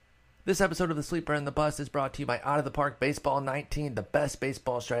This episode of The Sleeper and the Bust is brought to you by Out of the Park Baseball 19, the best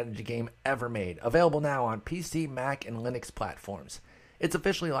baseball strategy game ever made. Available now on PC, Mac, and Linux platforms. It's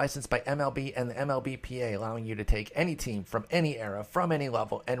officially licensed by MLB and the MLBPA, allowing you to take any team from any era, from any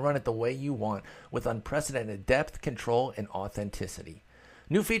level, and run it the way you want with unprecedented depth, control, and authenticity.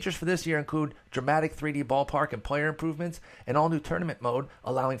 New features for this year include dramatic 3D ballpark and player improvements, an all-new tournament mode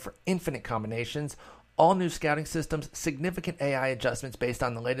allowing for infinite combinations, all new scouting systems, significant AI adjustments based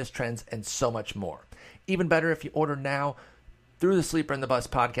on the latest trends, and so much more. Even better, if you order now through the Sleeper and the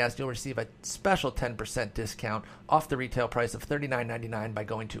Bust podcast, you'll receive a special 10% discount off the retail price of $39.99 by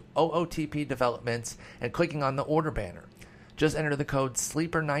going to OOTP Developments and clicking on the order banner. Just enter the code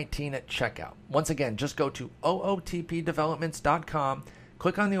SLEEPER19 at checkout. Once again, just go to OOTPdevelopments.com,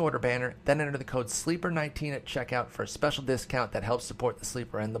 click on the order banner, then enter the code SLEEPER19 at checkout for a special discount that helps support the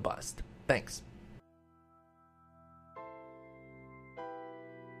Sleeper and the Bust. Thanks.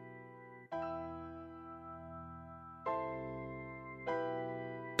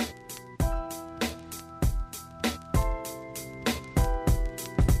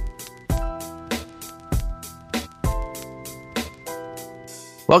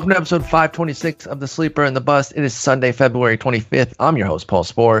 Welcome to episode 526 of The Sleeper and the Bust. It is Sunday, February 25th. I'm your host, Paul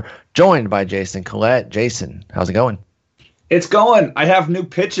Sporer, joined by Jason Collette. Jason, how's it going? It's going. I have new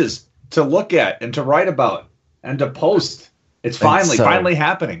pitches to look at and to write about and to post. It's finally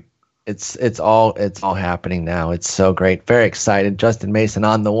happening. It's all happening now. It's so great. Very excited. Justin Mason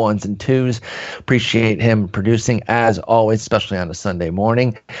on the ones and twos. Appreciate him producing as always, especially on a Sunday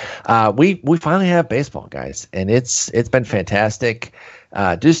morning. We finally have baseball, guys, and it's been fantastic.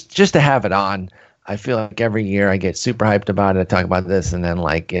 Just to have it on. I feel like every year I get super hyped about it. I talk about this, and then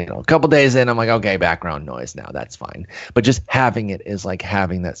a couple days in, I'm like, okay, background noise now. That's fine. But just having it is like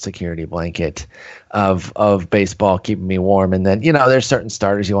having that security blanket of baseball keeping me warm. And then, there's certain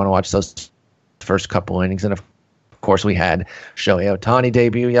starters you want to watch those first couple innings. And of course, we had Shohei Ohtani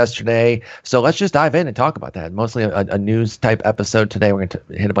debut yesterday. So let's just dive in and talk about that. Mostly a news type episode today. We're going to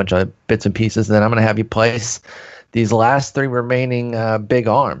hit a bunch of bits and pieces, and then I'm going to have you place these last three remaining big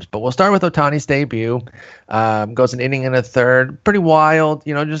arms. But we'll start with Ohtani's debut. Goes an inning and a third. Pretty wild,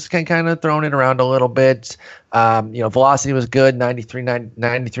 just kind of throwing it around a little bit. Velocity was good, 93 to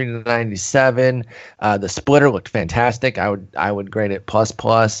 97. The splitter looked fantastic. I would grade it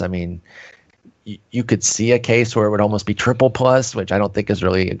plus. I mean, you could see a case where it would almost be triple plus, which I don't think is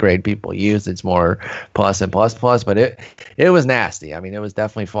really a grade people use. It's more plus and plus, but it was nasty. I mean, it was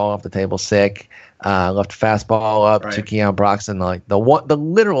definitely fall off the table sick. Left fastball up to Keon Broxton. The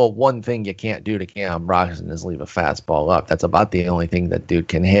literal one thing you can't do to Keon Broxton is leave a fastball up. That's about the only thing that dude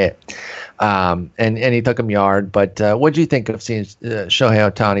can hit. And he took him yard. But what do you think of seeing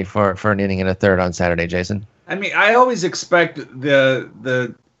Shohei Ohtani for an inning and a third on Saturday, Jason? I mean, I always expect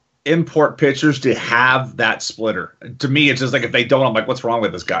the import pitchers to have that splitter. To me, it's just like if they don't, I'm like, what's wrong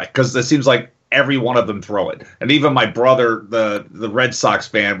with this guy? Because it seems like every one of them throw it. And even my brother, the Red Sox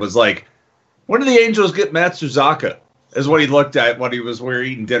fan, was like, when do the Angels get Matsuzaka? Is what he looked at when we were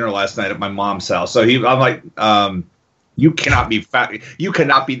eating dinner last night at my mom's house. So I'm like, you cannot be fat. You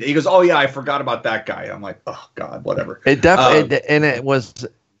cannot be. He goes, oh yeah, I forgot about that guy. I'm like, oh God, whatever. It definitely, and it was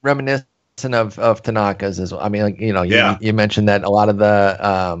reminiscent of Tanaka's as well. I mean, you mentioned that a lot of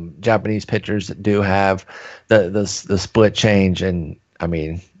the Japanese pitchers do have the split change, and I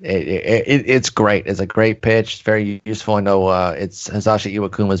mean, it's great. It's a great pitch. It's very useful. I know it's Hisashi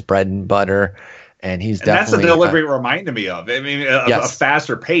Iwakuma's bread and butter, and definitely. That's the delivery it reminded me of. I mean, a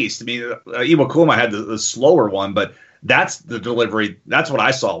faster pace. I mean, Iwakuma had the slower one, but that's the delivery. That's what I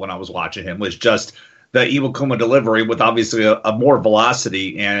saw when I was watching him. Was just the Iwakuma delivery with obviously a more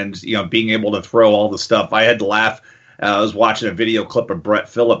velocity and being able to throw all the stuff. I had to laugh. I was watching a video clip of Brett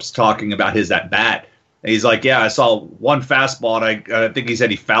Phillips talking about his at bat. And he's like, yeah, I saw one fastball, and I think he said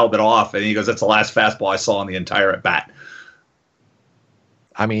he fouled it off. And he goes, that's the last fastball I saw on the entire at-bat.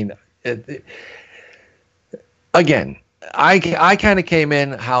 I mean, again, I kind of came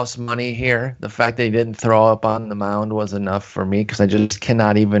in house money here. The fact that he didn't throw up on the mound was enough for me because I just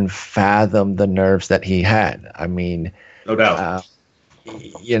cannot even fathom the nerves that he had. I mean, no doubt.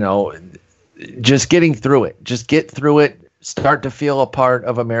 Just getting through it. Just get through it. Start to feel a part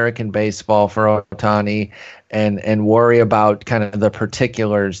of American baseball for Ohtani and worry about kind of the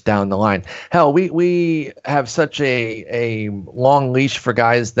particulars down the line. Hell, we have such a long leash for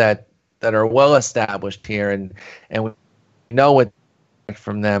guys that are well established here and we know what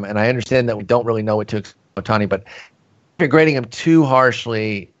from them. And I understand that we don't really know what to expect Ohtani, but if you're grading him too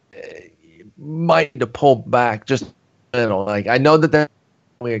harshly, you might need to pull back just a little. Like I know that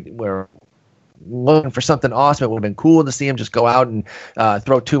we're looking for something awesome. It would have been cool to see him just go out and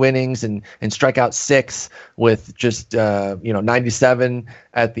throw 2 innings and strike out 6 with just 97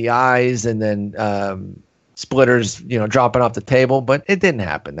 at the eyes, and then splitters, dropping off the table, but it didn't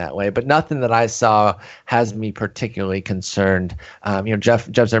happen that way. But nothing that I saw has me particularly concerned. Jeff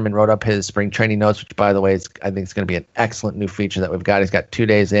Zimmerman wrote up his spring training notes, which, by the way, I think it's going to be an excellent new feature that we've got. He's got 2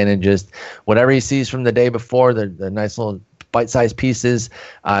 days in, and just whatever he sees from the day before, the nice little bite-sized pieces.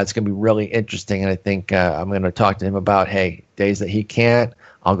 It's going to be really interesting, and I think I'm going to talk to him about, hey, days that he can't,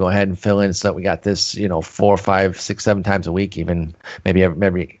 I'll go ahead and fill in so that we got this, 4, 5, 6, 7 times a week, even maybe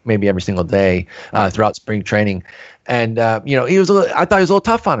every single day throughout spring training. And I thought he was a little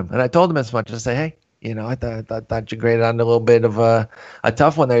tough on him, and I told him as much. I say, hey, I thought you graded on a little bit of a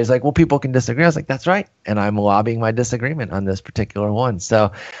tough one there. He's like, well, people can disagree. I was like, that's right, and I'm lobbying my disagreement on this particular one.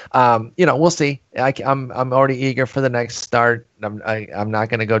 So, we'll see. I'm already eager for the next start. I'm not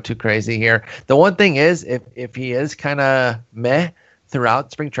going to go too crazy here. The one thing is, if he is kind of meh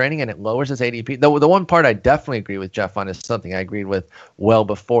throughout spring training and it lowers his ADP. The one part I definitely agree with Jeff on is something I agreed with well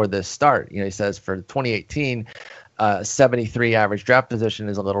before this start. He says for 2018, 73 average draft position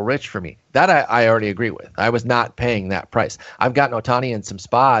is a little rich for me. That I already agree with. I was not paying that price. I've gotten Ohtani in some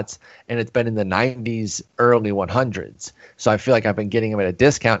spots, and it's been in the 90s, early 100s. So I feel like I've been getting him at a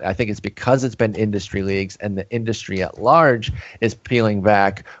discount. I think it's because it's been industry leagues and the industry at large is peeling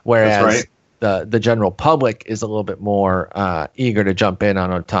back, whereas the general public is a little bit more eager to jump in on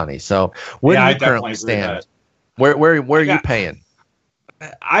Ohtani. So where do you currently stand? Where are you paying?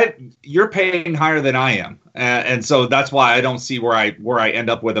 You're paying higher than I am, and so that's why I don't see where I end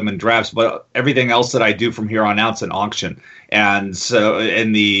up with them in drafts. But everything else that I do from here on out's an auction, and so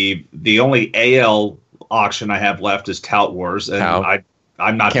in the only AL auction I have left is Tout Wars, and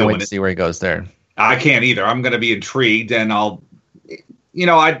I'm not can't doing wait to see where he goes there. I can't either. I'm going to be intrigued, and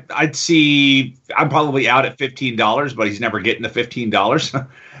I'd see. I'm probably out at $15, but he's never getting to $15 because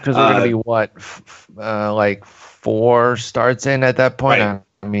we're going to be what, like 4 starts in at that point. Right.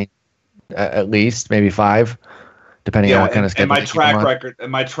 I mean, at least maybe 5, depending on what kind of schedule.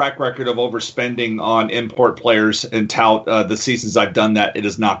 And my track record of overspending on import players and tout the seasons I've done that, it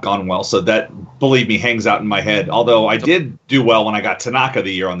has not gone well. So that, believe me, hangs out in my head. Although I did do well when I got Tanaka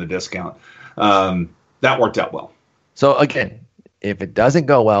the year on the discount, that worked out well. So again, if it doesn't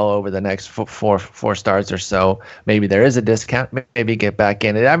go well over the next four starts or so, maybe there is a discount, maybe get back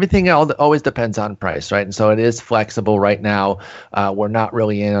in. Everything always depends on price, right? And so it is flexible right now. We're not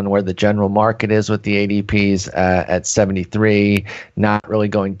really in on where the general market is with the ADPs at 73, not really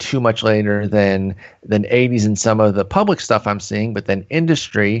going too much later than 80s in some of the public stuff I'm seeing, but then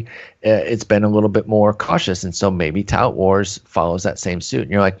industry, it's been a little bit more cautious. And so maybe Tout Wars follows that same suit. And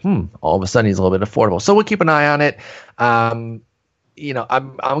you're like, all of a sudden he's a little bit affordable. So we'll keep an eye on it. I'm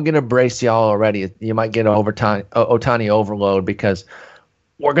going to brace y'all already. You might get Ohtani overload because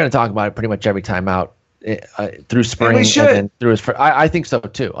we're going to talk about it pretty much every time out through spring and then through his. I think so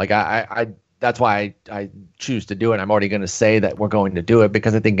too. Like I that's why I choose to do it. I'm already going to say that we're going to do it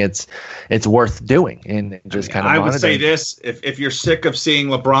because I think it's worth doing and just kind of. I would say this: if you're sick of seeing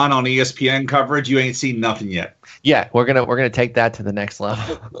LeBron on ESPN coverage, you ain't seen nothing yet. Yeah, we're gonna take that to the next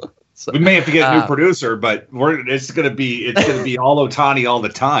level. So, we may have to get a new producer, but it's gonna be all Ohtani all the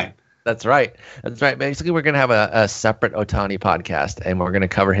time. That's right. Basically, we're gonna have a separate Ohtani podcast, and we're gonna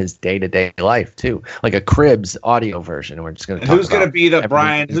cover his day-to-day life too, like a Cribs audio version. And we're just gonna. Who's gonna be the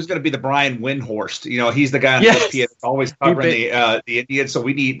Brian Windhorst? He's the guy on ESPN that's always covering the Indians. So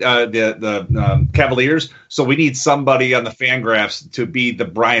we need the Cavaliers. So we need somebody on the Fangraphs to be the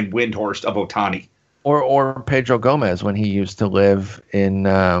Brian Windhorst of Ohtani. Or Pedro Gomez when he used to live in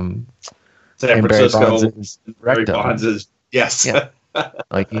San Francisco. Barry Bonds' yes. Yeah.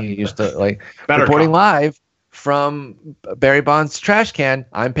 Like he used to reporting live from Barry Bonds' trash can.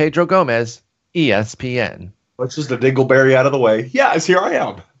 I'm Pedro Gomez, ESPN. Let's just the Dingleberry out of the way. Yes, here I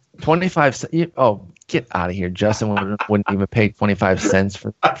am. 25 cents. Oh, get out of here. Justin wouldn't even pay 25 cents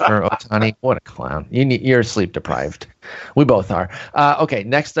for Ohtani. What a clown. You're sleep deprived. We both are. Okay,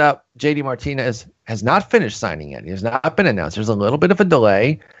 next up, JD Martinez has not finished signing yet. He has not been announced. There's a little bit of a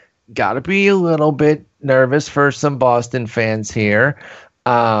delay. Got to be a little bit nervous for some Boston fans here.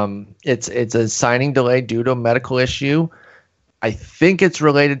 It's a signing delay due to a medical issue. I think it's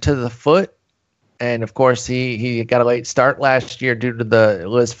related to the foot. And, of course, he got a late start last year due to the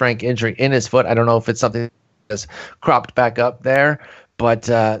Liz Frank injury in his foot. I don't know if it's something that's cropped back up there. But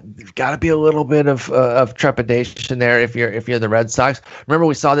there's got to be a little bit of trepidation there if you're the Red Sox. Remember,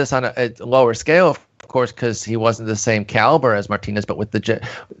 we saw this on a lower scale, of course, because he wasn't the same caliber as Martinez, but with the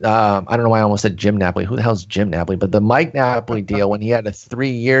I don't know why I almost said Jim Napoli. Who the hell's Jim Napoli? But the Mike Napoli deal, when he had a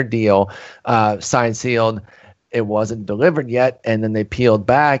 3-year deal signed, sealed, it wasn't delivered yet, and then they peeled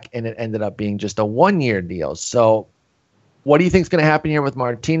back, and it ended up being just a 1-year deal. So what do you think is going to happen here with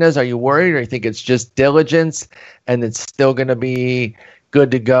Martinez? Are you worried, or you think it's just diligence and it's still going to be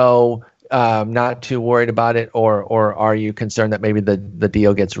good to go, not too worried about it, or are you concerned that maybe the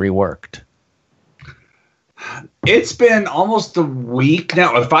deal gets reworked? It's been almost a week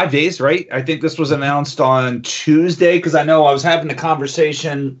now, or 5 days, right? I think this was announced on Tuesday, because I know I was having a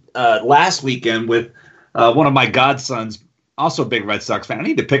conversation last weekend with one of my godsons, also a big Red Sox fan. I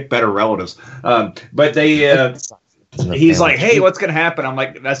need to pick better relatives. But they... he's like, hey, what's going to happen? I'm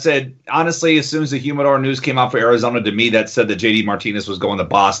like, I said, honestly, as soon as the Humidor news came out for Arizona, to me, that said that JD Martinez was going to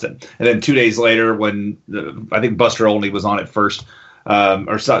Boston. And then 2 days later, when I think Buster Olney was on it first,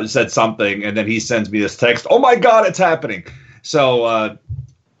 said something, and then he sends me this text, oh my God, it's happening. So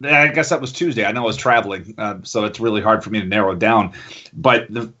I guess that was Tuesday. I know I was traveling, so it's really hard for me to narrow it down. But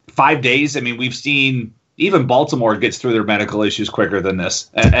the 5 days, I mean, we've seen even Baltimore gets through their medical issues quicker than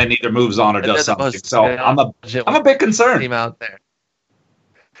this, and either moves on or does something. So I'm a bit concerned. Out there.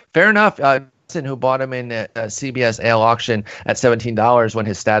 Fair enough. Who bought him in a CBS AL auction at $17 when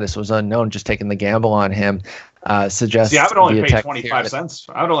his status was unknown, just taking the gamble on him, suggests. See, I would only pay 25 cents.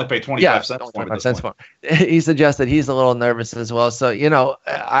 I would only pay 25 cents for him. He suggests that he's a little nervous as well. So,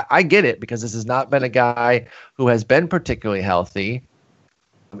 I get it, because this has not been a guy who has been particularly healthy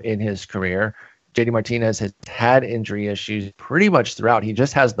in his career. JD Martinez has had injury issues pretty much throughout. He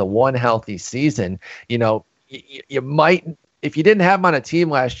just has the one healthy season. You might, if you didn't have him on a team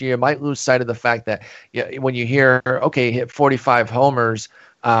last year, you might lose sight of the fact that when you hear, okay, he hit 45 homers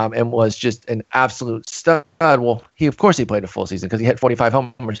and was just an absolute stud. Well, of course he played a full season because he hit 45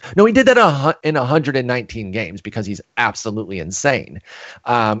 homers. No, he did that in 119 games because he's absolutely insane.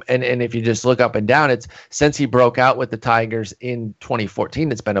 And if you just look up and down, it's since he broke out with the Tigers in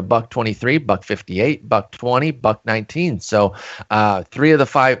 2014, it's been a $123, $158, $120, $119. So 3 of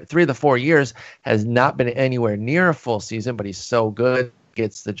the 4 years has not been anywhere near a full season, but he's so good,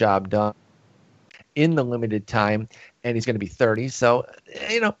 gets the job done in the limited time, and he's going to be 30. So,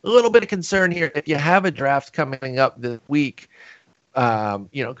 a little bit of concern here. If you have a draft coming up this week,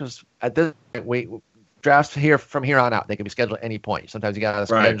 because at this point, drafts from here on out, they can be scheduled at any point. Sometimes you got to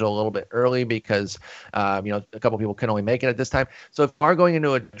schedule a little bit early because, a couple people can only make it at this time. So if you are going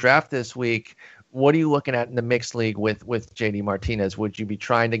into a draft this week, what are you looking at in the mixed league with JD Martinez? Would you be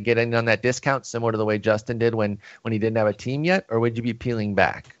trying to get in on that discount similar to the way Justin did when he didn't have a team yet, or would you be peeling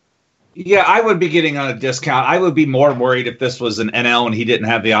back? Yeah, I would be getting on a discount. I would be more worried if this was an NL and he didn't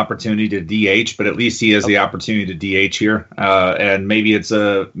have the opportunity to DH, but at least he has the opportunity to DH here. And maybe it's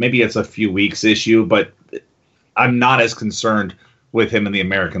a few weeks issue, but I'm not as concerned with him in the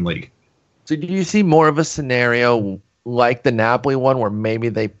American League. So do you see more of a scenario like the Napoli one where maybe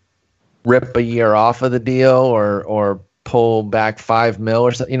they rip a year off of the deal or pull back $5 million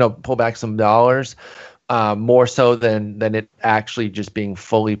or so, pull back some dollars? More so than it actually just being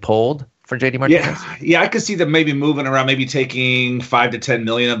fully pulled for JD Martinez? Yeah, I could see them maybe moving around, maybe taking 5 to 10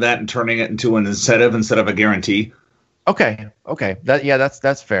 million of that and turning it into an incentive instead of a guarantee. Okay.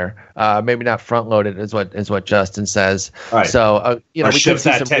 That's fair. Maybe not front loaded is what Justin says. Right. So or we shift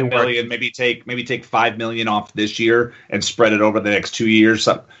that 10 million, maybe take 5 million off this year and spread it over the next 2 years.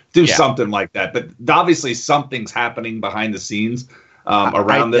 Something like that. But obviously something's happening behind the scenes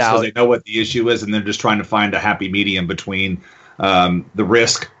around this, because they know what the issue is, and they're just trying to find a happy medium between the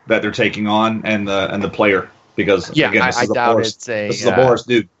risk that they're taking on and the player. Because again, this is a Boris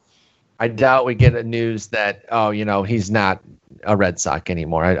dude. I doubt we get a news that he's not a Red Sox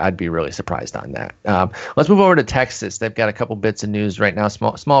anymore. I'd be really surprised on that. Let's move over to Texas. They've got a couple bits of news right now,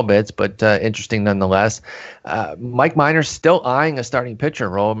 small bits, but interesting nonetheless. Mike Minor's still eyeing a starting pitcher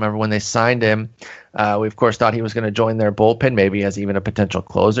role. Remember when they signed him, we of course thought he was going to join their bullpen, maybe as even a potential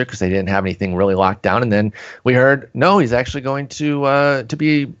closer, because they didn't have anything really locked down. And then we heard, no, he's actually going to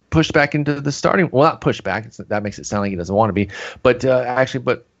be pushed back into the starting. Well, not pushed back. That makes it sound like he doesn't want to be, but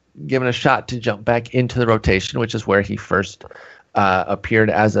given a shot to jump back into the rotation, which is where he first appeared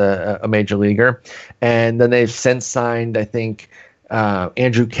as a major leaguer. And then they've since signed, I think,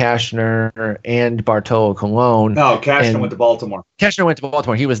 Andrew Cashner and Bartolo Colon. No, Cashner went to Baltimore. Cashner went to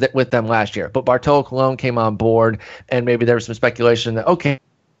Baltimore. He was with them last year. But Bartolo Colon came on board, and maybe there was some speculation that,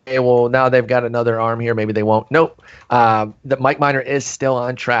 well, now they've got another arm here. Maybe they won't. Nope. That Mike Minor is still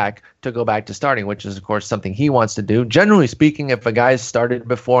on track to go back to starting, which is, of course, something he wants to do. Generally speaking, if a guy's started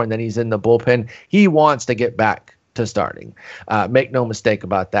before and then he's in the bullpen, he wants to get back to starting. Make no mistake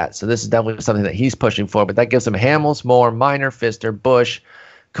about that. So this is definitely something that he's pushing for, but that gives him Hamels, Moore, Minor, Pfister, Bush,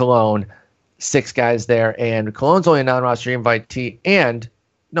 Colon, 6 guys there. And Colon's only a non-roster invitee, and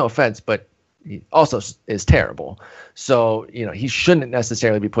no offense, but he also is terrible. So, he shouldn't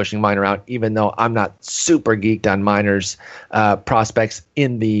necessarily be pushing Minor out, even though I'm not super geeked on Minor's prospects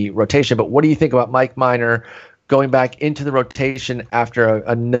in the rotation. But what do you think about Mike Minor going back into the rotation after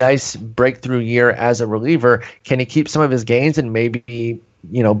a nice breakthrough year as a reliever? Can he keep some of his gains and maybe,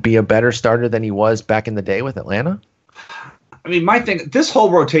 be a better starter than he was back in the day with Atlanta? I mean, my thing, this whole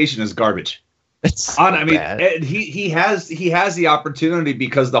rotation is garbage. It's bad. He has the opportunity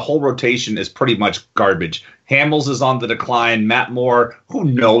because the whole rotation is pretty much garbage. Hamels is on the decline. Matt Moore, who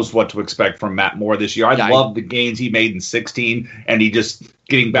knows what to expect from Matt Moore this year? I love the gains he made in 16, and he just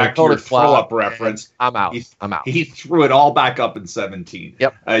getting back to your throw-up reference. I'm out. He threw it all back up in 17.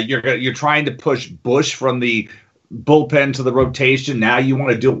 Yep. You're trying to push Bush from the bullpen to the rotation. Now you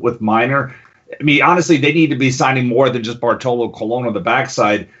want to do it with Minor. I mean, honestly, they need to be signing more than just Bartolo Colon on the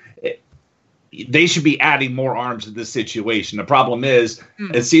backside. They should be adding more arms to this situation. The problem is,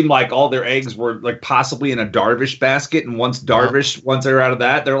 it seemed like all their eggs were like possibly in a Darvish basket, and once they're out of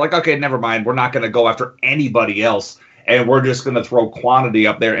that, they're like, okay, never mind. We're not going to go after anybody else, and we're just going to throw quantity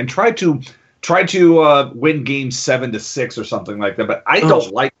up there and try to win games 7-6 or something like that. But I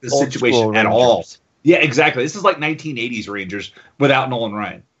don't like this situation at all. Yeah, exactly. This is like 1980s Rangers without Nolan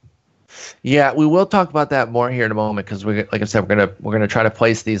Ryan. Yeah, we will talk about that more here in a moment because like I said, we're gonna try to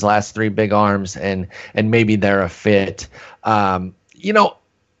place these last 3 big arms and maybe they're a fit. When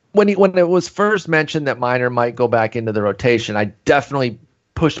it was first mentioned that Minor might go back into the rotation, I definitely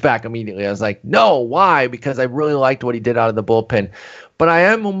pushed back immediately. I was like, no, why? Because I really liked what he did out of the bullpen. But I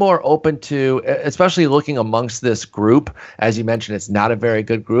am more open to, especially looking amongst this group, as you mentioned, it's not a very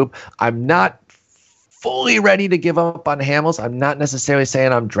good group. I'm not fully ready to give up on Hamels. I'm not necessarily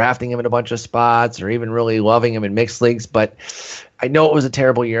saying I'm drafting him in a bunch of spots or even really loving him in mixed leagues, but I know it was a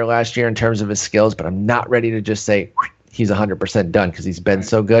terrible year last year in terms of his skills, but I'm not ready to just say he's 100% done because he's been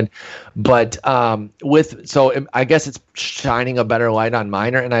so good. But I guess it's shining a better light on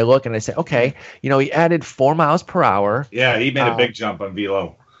Minor, and I look and I say, okay, he added 4 miles per hour. Yeah, he made a big jump on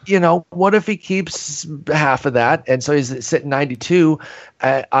velo. What if he keeps half of that? And so he's sitting 92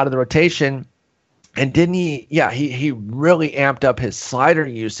 out of the rotation. And didn't he? Yeah, he really amped up his slider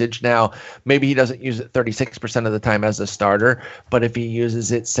usage. Now, maybe he doesn't use it 36% of the time as a starter, but if he uses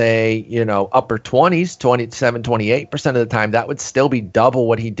it, say, upper 20s, 27, 28% of the time, that would still be double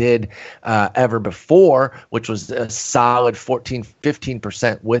what he did ever before, which was a solid 14,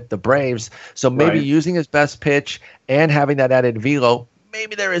 15% with the Braves. So maybe using his best pitch and having that added velo,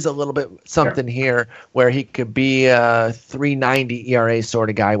 maybe there is a little bit something here where he could be a 3.90 ERA sort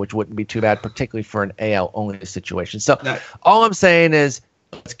of guy, which wouldn't be too bad, particularly for an AL only situation. So all I'm saying is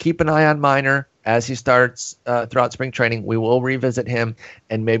let's keep an eye on Minor as he starts throughout spring training. We will revisit him,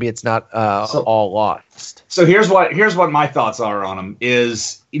 and maybe it's not all lost. So here's what my thoughts are on him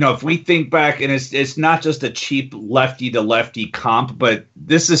is, if we think back, and it's not just a cheap lefty to lefty comp, but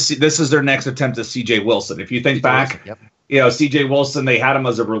this is their next attempt at CJ Wilson. If you think back. Yep. C.J. Wilson, they had him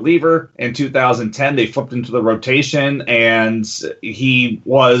as a reliever in 2010. They flipped into the rotation, and he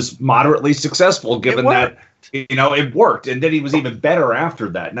was moderately successful given that, it worked. And then he was even better after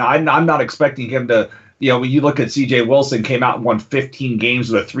that. Now, I'm not expecting him to, when you look at C.J. Wilson, came out and won 15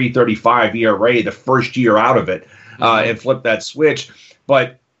 games with a 3.35 ERA the first year out of it and flipped that switch.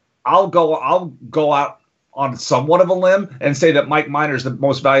 But I'll go out on somewhat of a limb and say that Mike Minor is the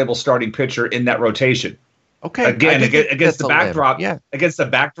most valuable starting pitcher in that rotation. Okay. Again, against the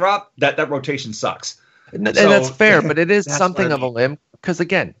backdrop, that rotation sucks. And that's fair, but it is something of a limb because,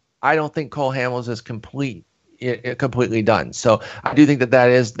 again, I don't think Cole Hamels is completely done. So I do think that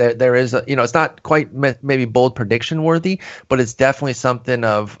is there is it's not quite maybe bold prediction worthy, but it's definitely something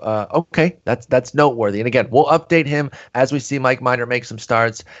of okay, that's noteworthy. And again, we'll update him as we see Mike Minor make some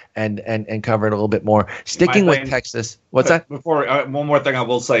starts and cover it a little bit more. Sticking with Texas, what's that? Before one more thing, I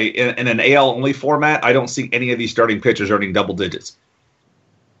will say in an AL only format, I don't see any of these starting pitchers earning double digits.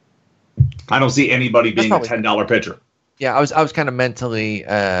 I don't see anybody being a $10 pitcher. Yeah, I was kind of mentally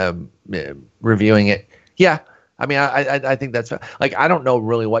reviewing it. Yeah. I mean, I think that's like I don't know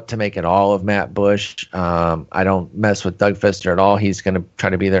really what to make at all of Matt Bush. I don't mess with Doug Fister at all. He's going to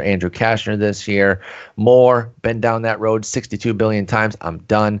try to be their Andrew Cashner this year. Moore, been down that road 62 billion times. I'm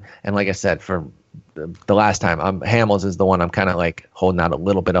done. And like I said, for the last time. Hamels is the one I'm kind of like holding out a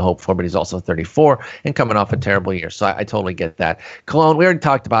little bit of hope for, but he's also 34 and coming off a terrible year. So I totally get that. Colon, we already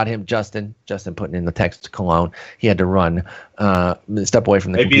talked about him. Justin putting in the text to Colon. He had to run, step away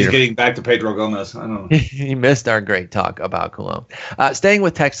from the Maybe computer. he's getting back to Pedro Gomez. I don't know. He missed our great talk about Colon. Staying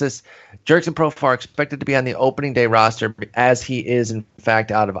with Texas, Jurickson Profar expected to be on the opening day roster as he is, in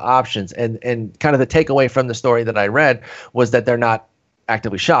fact, out of options. And kind of the takeaway from the story that I read was that they're not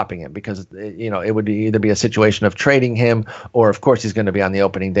actively shopping him because, it would either be a situation of trading him or, of course, he's going to be on the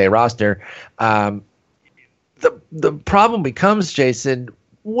opening day roster. The problem becomes, Jason,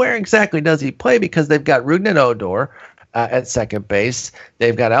 where exactly does he play? Because they've got Rougned Odor at second base.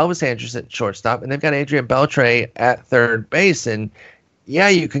 They've got Elvis Andrus at shortstop, and they've got Adrian Beltre at third base. And yeah,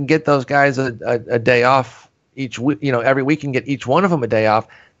 you can get those guys a day off each week. Every week you can get each one of them a day off.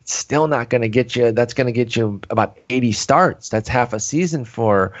 It's still not going to get you. That's going to get you about 80 starts. That's half a season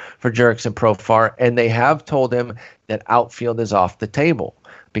for Jurickson Profar, and they have told him that outfield is off the table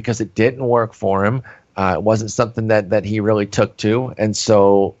because it didn't work for him. It wasn't something that he really took to, and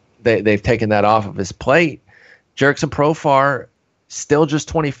so they've taken that off of his plate. Jurickson Profar, still just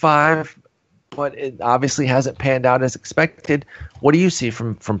 25, but it obviously hasn't panned out as expected. What do you see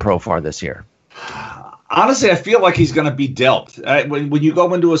from Profar this year? Honestly, I feel like he's going to be dealt. When you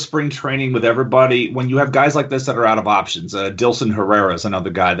go into a spring training with everybody, when you have guys like this that are out of options, Dilson Herrera is another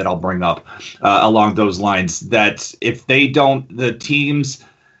guy that I'll bring up along those lines, that if they don't, the teams,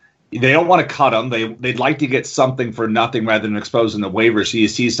 they don't want to cut them. They'd like to get something for nothing rather than exposing the waivers. So you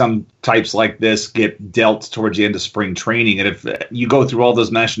see some types like this get dealt towards the end of spring training. And if you go through all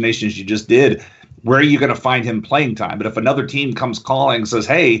those machinations you just did, where are you going to find him playing time? But if another team comes calling and says,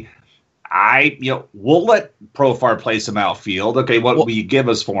 hey, we'll let Profar play some outfield. Okay, what will you give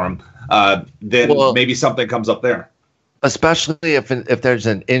us for him? Then maybe something comes up there. Especially if there's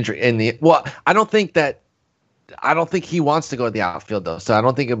an injury in the I don't think he wants to go to the outfield though. So I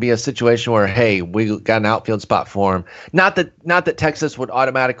don't think it'll be a situation where, hey, we got an outfield spot for him. Not that Texas would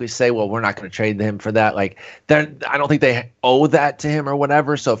automatically say, well, we're not going to trade him for that. Like, I don't think they owe that to him or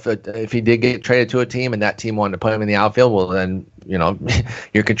whatever. So if he did get traded to a team and that team wanted to put him in the outfield, well, then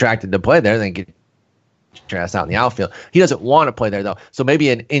you're contracted to play there. Then get your ass out in the outfield. He doesn't want to play there though. So maybe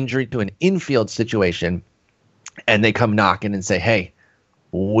an injury to an infield situation, and they come knocking and say, hey,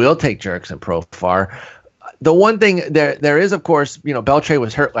 we'll take Jurickson Profar. The one thing there is, of course, Beltre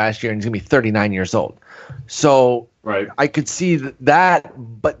was hurt last year and he's going to be 39 years old. So right. I could see that,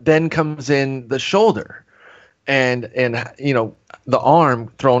 but then comes in the shoulder and the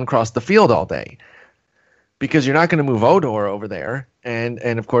arm thrown across the field all day, because you're not going to move Odor over there. And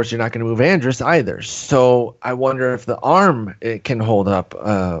of course, you're not going to move Andrus either. So I wonder if the arm can hold up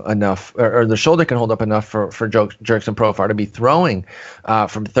enough, or the shoulder can hold up enough for Jurickson Profar to be throwing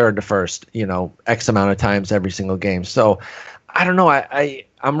from third to first, X amount of times every single game. So I don't know.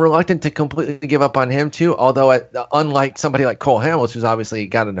 I'm reluctant to completely give up on him too. Although unlike somebody like Cole Hamels, who's obviously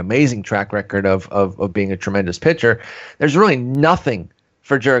got an amazing track record of being a tremendous pitcher, there's really nothing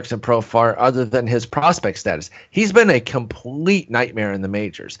for Jurickson Profar other than his prospect status. He's been a complete nightmare in the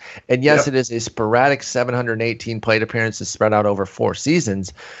majors. And yes, It is a sporadic 718 plate appearances spread out over 4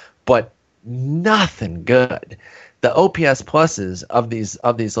 seasons, but nothing good. The OPS pluses of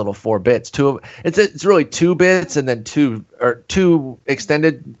these little 4 bits, it's really 2 bits and then two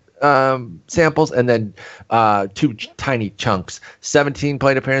extended samples, and then 2 tiny chunks. 17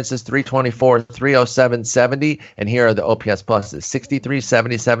 plate appearances, 324, 307, 70, and here are the OPS pluses: 63,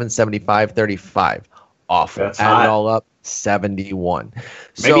 77, 75, 35. Awful. That's Add hot. it all up, 71.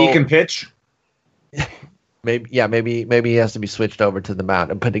 Maybe he can pitch. Maybe he has to be switched over to the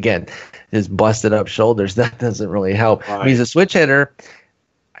mound. But again, his busted up shoulders, that doesn't really help. Right. I mean, he's a switch hitter.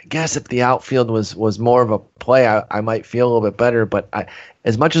 I guess if the outfield was more of a play, I might feel a little bit better. But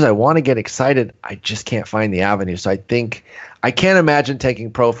as much as I want to get excited, I just can't find the avenue. So I think I can't imagine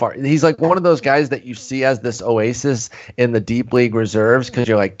taking Profar. He's like one of those guys that you see as this oasis in the deep league reserves, because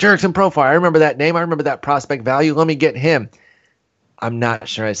you're like, Jurickson Profar, I remember that name. I remember that prospect value. Let me get him. I'm not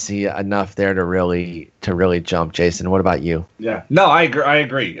sure I see enough there to really jump. Jason, what about you? Yeah, no, I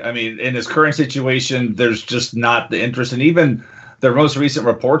agree. I mean, in his current situation, there's just not the interest, and even the most recent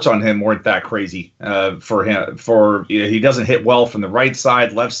reports on him weren't that crazy for him. He doesn't hit well from the right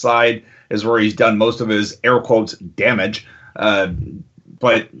side. Left side is where he's done most of his air quotes damage,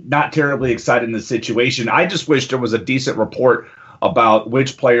 but not terribly excited in the situation. I just wish there was a decent report about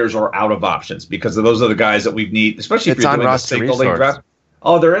which players are out of options, because those are the guys that we need, especially if you're doing a single league draft.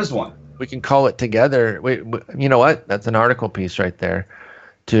 Oh, there is one. We can call it together. You know what? That's an article piece right there.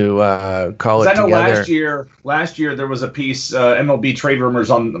 call it I know together. last year there was a piece, MLB Trade Rumors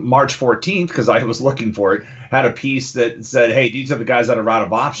on March 14th, because I was looking for it, had a piece that said, "Hey, these are the guys that are out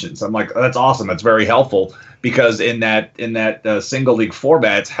of options." I'm like, that's awesome. That's very helpful, because in that single league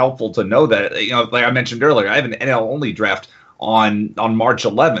format, it's helpful to know that, like I mentioned earlier, I have an NL only draft on March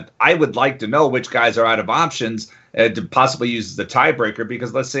 11th. I would like to know which guys are out of options, to possibly use as the tiebreaker,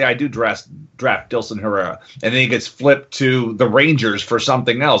 because let's say I do draft Dilson Herrera, and then he gets flipped to the Rangers for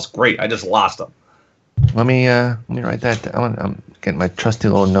something else. Great, I just lost him. Let me write that down. I'm getting my trusty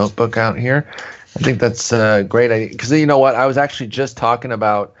little notebook out here. I think that's great, because you know what? I was actually just talking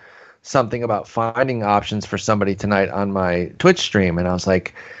about something about finding options for somebody tonight on my Twitch stream, and I was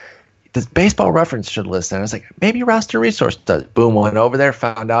like, the Baseball Reference should listen. I was like, maybe Roster Resource does. Boom, went over there,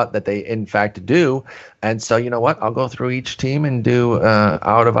 found out that they in fact do. And so, you know what? I'll go through each team and do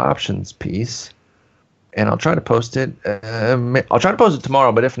out of options piece, and I'll try to post it. I'll try to post it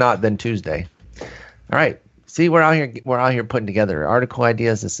tomorrow, but if not, then Tuesday. All right. See, we're out here putting together article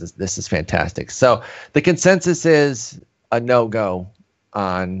ideas. This is fantastic. So the consensus is a no-go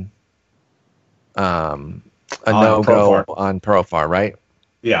on Profar, right?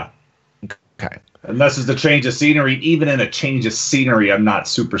 Yeah. Okay. Unless it's a change of scenery. Even in a change of scenery, I'm not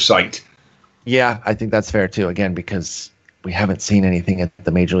super psyched. Yeah, I think that's fair too. Again, because we haven't seen anything at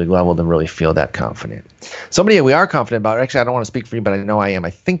the major league level to really feel that confident. Somebody we are confident about, actually, I don't want to speak for you, but I know I am. I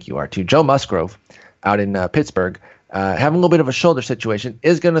think you are too. Joe Musgrove out in Pittsburgh, having a little bit of a shoulder situation,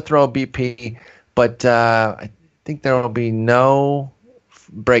 is going to throw a BP, but I think there will be no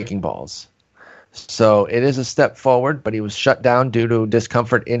breaking balls. So it is a step forward, but he was shut down due to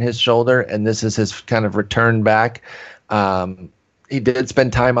discomfort in his shoulder, and this is his kind of return back. He did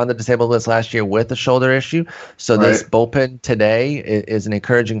spend time on the disabled list last year with a shoulder issue, so this bullpen today is an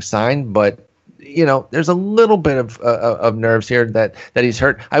encouraging sign, but there's a little bit of nerves here that he's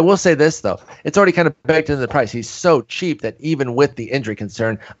hurt. I will say this, though. It's already kind of baked into the price. He's so cheap that even with the injury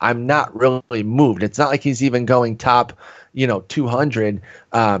concern, I'm not really moved. It's not like he's even going top 200.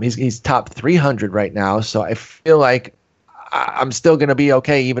 He's top 300 right now. So I feel like I'm still going to be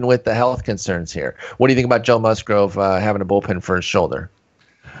okay even with the health concerns here. What do you think about Joe Musgrove having a bullpen for his shoulder?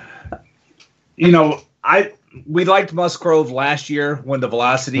 We liked Musgrove last year when the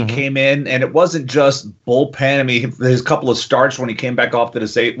velocity came in, and it wasn't just bullpen. I mean, his couple of starts when he came back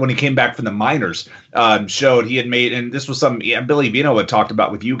when he came back from the minors, showed he had made, and this was something Billy Vino had talked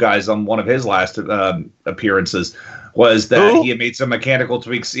about with you guys on one of his last appearances, was that he had made some mechanical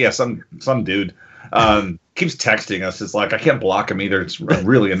tweaks. Yeah, some dude keeps texting us. It's like, I can't block him either. It's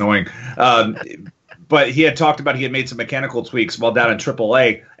really annoying. But he had talked about he had made some mechanical tweaks while down in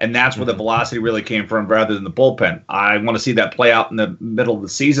AAA, and that's where the velocity really came from rather than the bullpen. I want to see that play out in the middle of the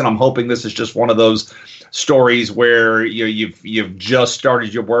season. I'm hoping this is just one of those stories where you've just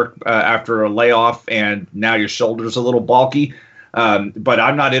started your work after a layoff, and now your shoulder's a little bulky. But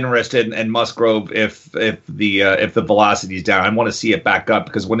I'm not interested in Musgrove if the velocity is down. I want to see it back up,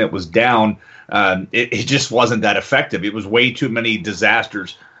 because when it was down, it just wasn't that effective. It was way too many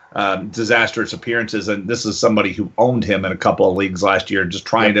disastrous appearances, and this is somebody who owned him in a couple of leagues last year, just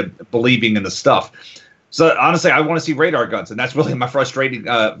trying to believing in the stuff. So honestly, I want to see radar guns, and that's really my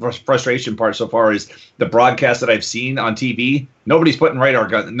frustration part so far is the broadcast that I've seen on TV. Nobody's putting radar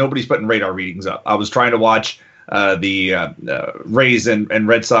readings up. I was trying to watch the Rays and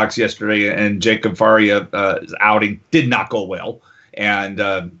Red Sox yesterday, and Jacob Faria outing did not go well, and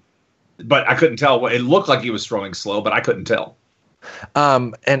but I couldn't tell. It looked like he was throwing slow, but I couldn't tell.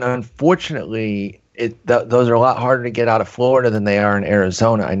 And unfortunately, those are a lot harder to get out of Florida than they are in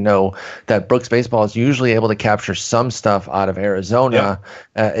Arizona. I know that Brooks Baseball is usually able to capture some stuff out of Arizona.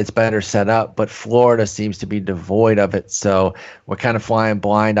 Yeah. It's better set up, but Florida seems to be devoid of it. So we're kind of flying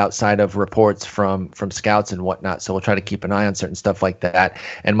blind outside of reports from scouts and whatnot. So we'll try to keep an eye on certain stuff like that.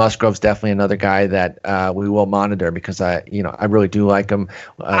 And Musgrove's definitely another guy that we will monitor, because I really do like him.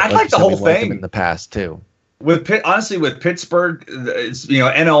 I like the whole thing him in the past too. With Pittsburgh, it's,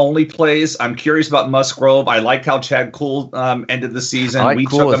 NL only plays. I'm curious about Musgrove. I liked how Chad Kuhl ended the season. We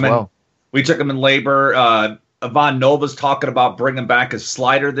took him in labor. Ivan Nova's talking about bringing back his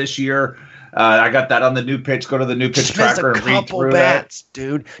slider this year. I got that on the new pitch. Go to the new pitch tracker and read through bats,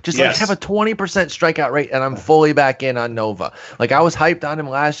 dude. Just have a 20% strikeout rate, and I'm fully back in on Nova. Like, I was hyped on him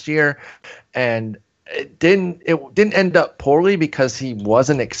last year, and it didn't end up poorly because he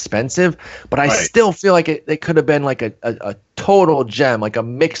wasn't expensive, but I still feel like it could have been like a total gem, like a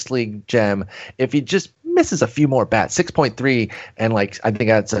mixed league gem, if he just misses a few more bats. 6.3 and I think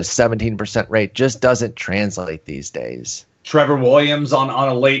that's a 17% rate just doesn't translate these days. Trevor Williams on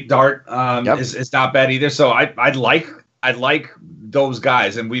a late dart is not bad either. So I'd like I like those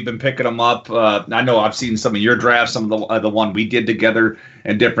guys, and we've been picking them up. I know I've seen some of your drafts, some of the one we did together,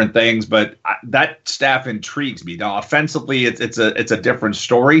 and different things. But that staff intrigues me. Now, offensively, it's a different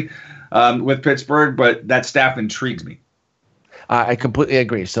story with Pittsburgh, but that staff intrigues me. I completely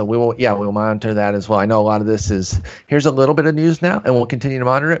agree. So we'll monitor that as well. I know a lot of this is here's a little bit of news now, and we'll continue to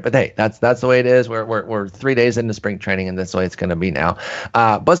monitor it. But hey, that's the way it is. We're 3 days into spring training, and that's the way it's going to be now.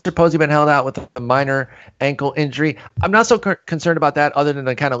 Buster Posey been held out with a minor ankle injury. I'm not so concerned about that, other than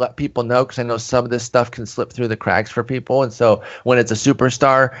to kind of let people know, because I know some of this stuff can slip through the cracks for people. And so when it's a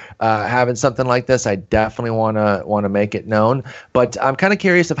superstar having something like this, I definitely want to make it known. But I'm kind of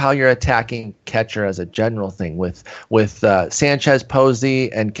curious of how you're attacking catcher as a general thing with Sanchez,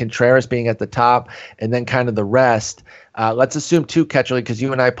 Posey, and Contreras being at the top, and then kind of the rest. Let's assume two catcher leagues, because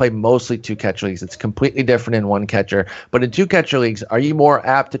you and I play mostly two catcher leagues. It's completely different in one catcher. But in two catcher leagues, are you more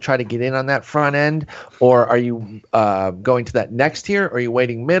apt to try to get in on that front end, or are you going to that next tier, or are you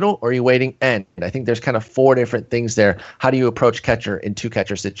waiting middle, or are you waiting end? I think there's kind of four different things there. How do you approach catcher in two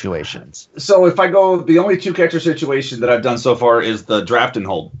catcher situations? So if I go, the only two catcher situation that I've done so far is the draft and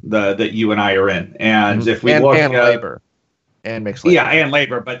hold that you and I are in. And if we look at labor. And mixed labor. Yeah, and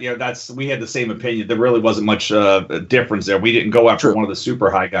labor, but we had the same opinion. There really wasn't much difference there. We didn't go after one of the super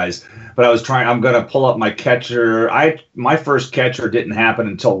high guys, but I'm going to pull up my catcher. My first catcher didn't happen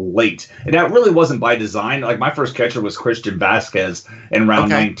until late, and that really wasn't by design. Like, my first catcher was Christian Vasquez in round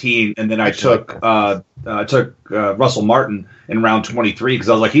 19, and then I took Russell Martin in round 23 because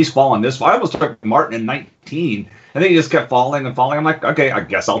I was like, he's falling this far. I almost took Martin in 19. And then he just kept falling and falling. I'm like, okay, I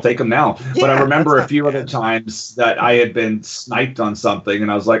guess I'll take him now. Yeah, but I remember a few other times that I had been sniped on something, and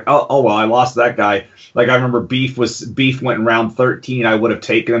I was like, oh well, I lost that guy. Like, I remember Beef went in round 13. I would have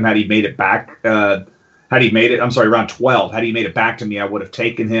taken him had he made it back. Round 12. Had he made it back to me, I would have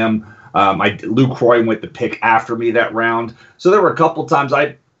taken him. Luke Roy went the pick after me that round. So there were a couple times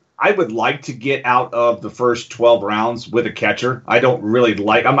I would like to get out of the first 12 rounds with a catcher. I'm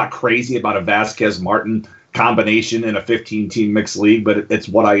not crazy about a Vasquez Martin combination in a 15-team mixed league, but it's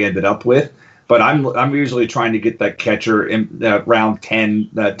what I ended up with. But I'm usually trying to get that catcher in round 10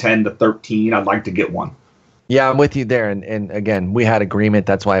 to 13. I'd like to get one. Yeah, I'm with you there. And again, we had agreement.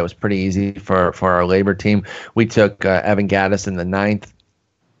 That's why it was pretty easy for our labor team. We took Evan Gattis in the 9th,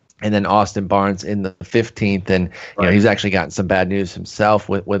 and then Austin Barnes in the 15th. And he's actually gotten some bad news himself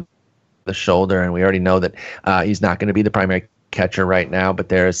with the shoulder, and we already know that he's not going to be the primary catcher right now, but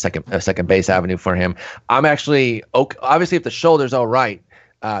there's a second base avenue for him. I'm actually obviously, if the shoulder's all right,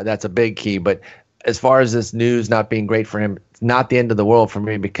 that's a big key. But as far as this news not being great for him, it's not the end of the world for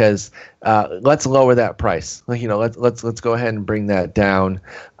me, because let's lower that price. Let's go ahead and bring that down,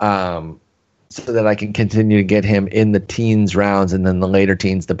 so that I can continue to get him in the teens rounds, and then the later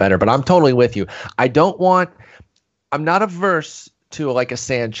teens, the better. But I'm totally with you. I'm not averse to like a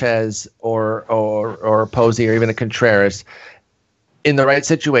Sanchez or a Posey or even a Contreras in the right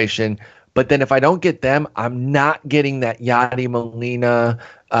situation. But then if I don't get them, I'm not getting that Yadi Molina,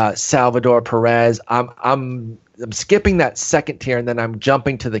 Salvador Perez. I'm skipping that second tier, and then I'm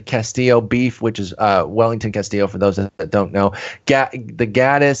jumping to the Castillo Beef, which is Wellington Castillo, for those that don't know. The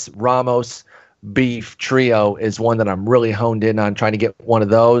Gattis Ramos Beef trio is one that I'm really honed in on, trying to get one of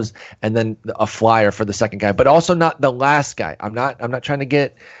those, and then a flyer for the second guy, but also not the last guy. I'm not trying to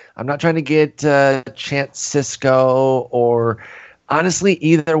get Chance Cisco, or honestly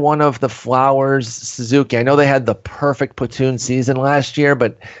either one of the Flowers, Suzuki. I know they had the perfect platoon season last year,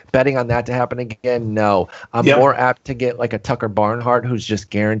 but betting on that to happen again, no. I'm more apt to get like a Tucker Barnhart, who's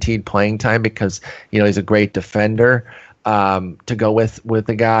just guaranteed playing time because he's a great defender. To go with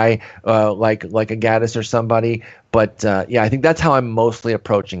a guy like a Gattis or somebody. But I think that's how I'm mostly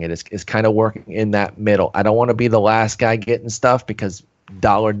approaching it, is kind of working in that middle. I don't want to be the last guy getting stuff, because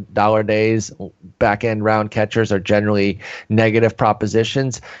dollar days, back end round catchers are generally negative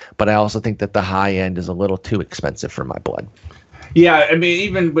propositions. But I also think that the high end is a little too expensive for my blood. Yeah, I mean,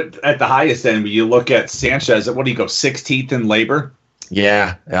 even at the highest end, when you look at Sanchez, what do you go, 16th in labor?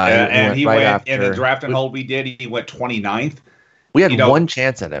 Yeah, and he went in the draft and hold we did. He went 29th. We had one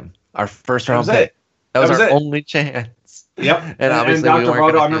chance at him. Our first round pick. That was our only chance. Yep. And obviously, Dr.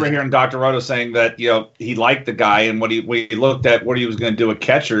 Roto, I remember hearing Dr. Roto saying that he liked the guy, and when he looked at what he was going to do a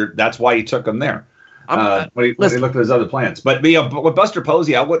catcher, that's why he took him there. When he looked at his other plans. But with Buster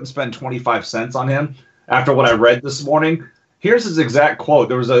Posey, I wouldn't spend 25 cents on him after what I read this morning. Here's his exact quote.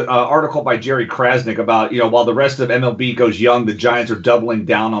 There was an article by Jerry Krasnick about, while the rest of MLB goes young, the Giants are doubling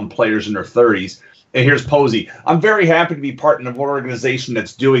down on players in their 30s. And here's Posey. I'm very happy to be part of an organization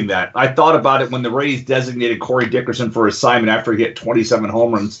that's doing that. I thought about it when the Rays designated Corey Dickerson for assignment after he hit 27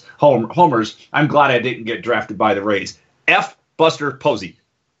 homers. I'm glad I didn't get drafted by the Rays. F. Buster Posey.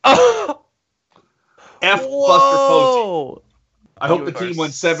 Oh, F. Buster Posey. I hope the team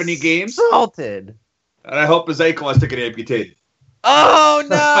wins 70 games. Salted. And I hope his ankle has to get amputated. Oh,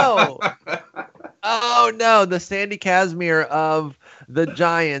 no. Oh, no. The Sandy Casimir of the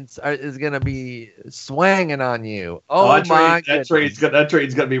Giants is going to be swanging on you. Oh, my goodness. That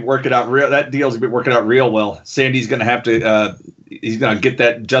trade's going to be working out real. That deal's going to be working out real well. Sandy's going to have to he's going to get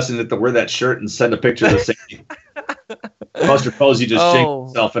that Justin to wear that shirt and send a picture to Sandy. Buster Posey just shanked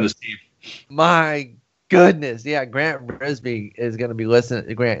himself and his team. My goodness. Yeah, Grant Brisby is going to be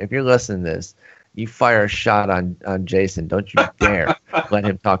listening. Grant, if you're listening to this, you fire a shot on Jason. Don't you dare let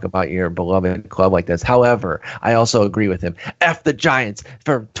him talk about your beloved club like this. However, I also agree with him. F the Giants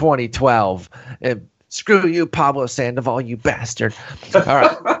for 2012. Screw you, Pablo Sandoval, you bastard. All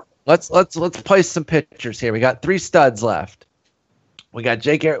right, let's play some pitchers here. We got 3 studs left. We got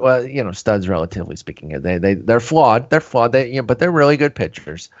Jake. Well, studs relatively speaking. They're flawed. But they're really good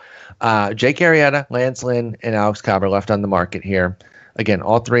pitchers. Jake Arrieta, Lance Lynn, and Alex Cobb are left on the market here. Again,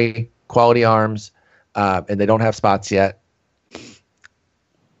 all 3 quality arms, and they don't have spots yet.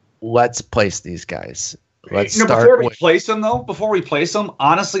 Let's place these guys. Let's start before we place them,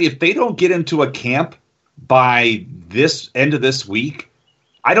 honestly, if they don't get into a camp by this end of this week,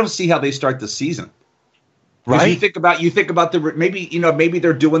 I don't see how they start the season. Right? You think about maybe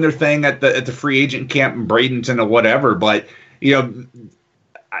they're doing their thing at the free agent camp in Bradenton or whatever, but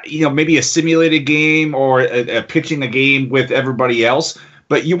maybe a simulated game or a pitching a game with everybody else.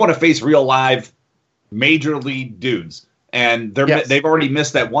 But you want to face real live major league dudes, and they've already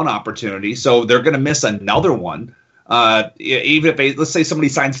missed that one opportunity, so they're going to miss another one. Even if let's say somebody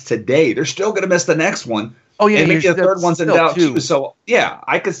signs today, they're still going to miss the next one. Oh yeah, and maybe the third one's in doubt too. So yeah,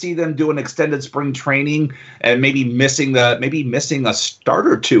 I could see them doing extended spring training and maybe missing a start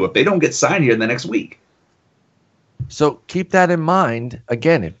or two if they don't get signed here in the next week. So keep that in mind.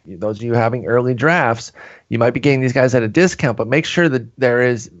 Again, if those of you having early drafts, you might be getting these guys at a discount, but make sure that there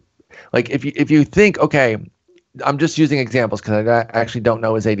is, like, if you think, okay, I'm just using examples because I actually don't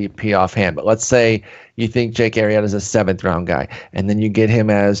know his ADP offhand, but let's say you think Jake Arrieta is a 7th round guy, and then you get him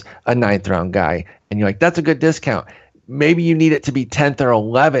as a 9th round guy, and you're like, that's a good discount. Maybe you need it to be 10th or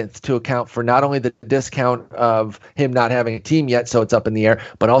 11th to account for not only the discount of him not having a team yet, so it's up in the air,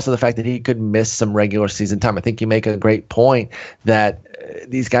 but also the fact that he could miss some regular season time. I think you make a great point that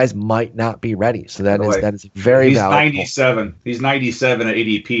these guys might not be ready. So that is very valid. He's 97. He's 97 at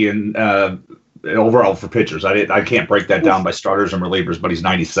ADP and overall for pitchers. I can't break that down by starters and relievers, but he's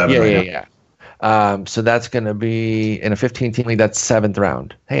 97 right now. So that's going to be in a 15-team league. That's 7th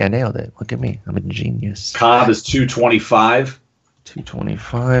round. Hey, I nailed it. Look at me. I'm a genius. Cobb is 225.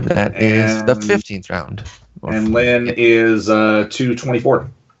 225. That is the 15th round. And Lynn is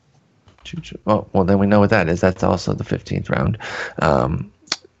 224. Oh, well, then we know what that is. That's also the 15th round.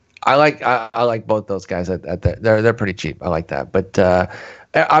 I like both those guys. They're pretty cheap. I like that. But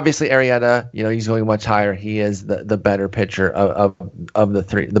obviously, Arrieta, he's going much higher. He is the better pitcher of the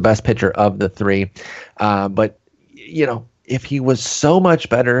 3, the best pitcher of the 3. But if he was so much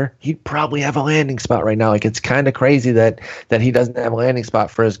better, he'd probably have a landing spot right now. Like, it's kind of crazy that he doesn't have a landing spot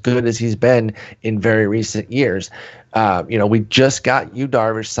for as good as he's been in very recent years. We just got Yu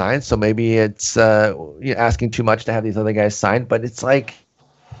Darvish signed, so maybe it's asking too much to have these other guys signed. But it's like,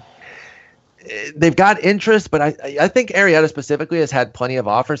 they've got interest, but I think Arrieta specifically has had plenty of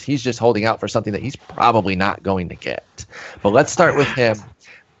offers. He's just holding out for something that he's probably not going to get. But let's start with him.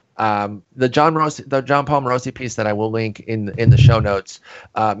 The John Paul Morosi piece that I will link in the show notes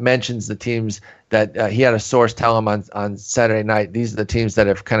mentions the teams that he had a source tell him on Saturday night. These are the teams that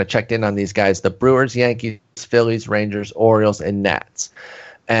have kind of checked in on these guys: the Brewers, Yankees, Phillies, Rangers, Orioles, and Nats.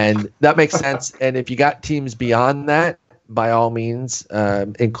 And that makes sense. And if you got teams beyond that, by all means,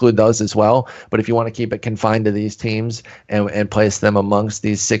 include those as well. But if you want to keep it confined to these teams and place them amongst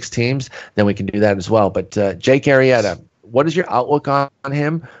these 6 teams, then we can do that as well. But Jake Arrieta, what is your outlook on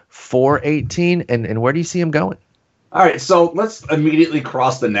him for 18, and where do you see him going? All right, so let's immediately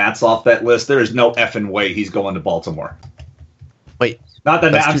cross the Nats off that list. There is no effing way he's going to Baltimore. Wait. Not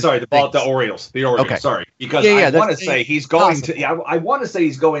the Nats. I'm sorry, the Orioles. The Orioles. Okay. Sorry, because I want to say he's going to. Yeah, I want to say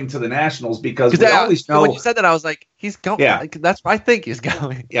he's going to the Nationals because we always know. When you said that, I was like, he's going. Yeah, that's where I think he's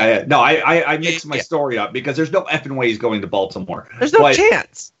going. Yeah. No, I mixed my story up because there's no effing way he's going to Baltimore. There's no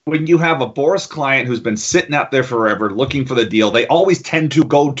chance. When you have a Boris client who's been sitting out there forever looking for the deal, they always tend to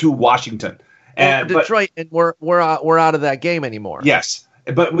go to Washington and Detroit, and we're out of that game anymore. Yes,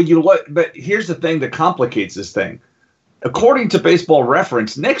 but when you look, but here's the thing that complicates this thing. According to Baseball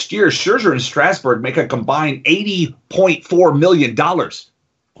Reference, next year Scherzer and Strasburg make a combined $80.4 million.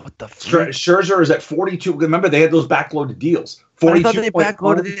 What the frick? Scherzer is at 42. Remember, they had those backloaded deals. 42. I thought they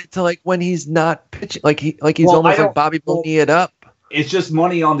backloaded it to like when he's not pitching, like he's almost like Bobby Bonilla it up. It's just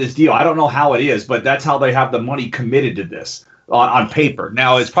money on this deal. I don't know how it is, but that's how they have the money committed to this on paper.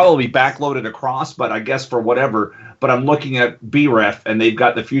 Now, it's probably backloaded across, but I guess for whatever. But I'm looking at BREF, and they've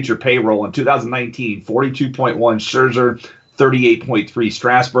got the future payroll in 2019, 42.1 Scherzer, 38.3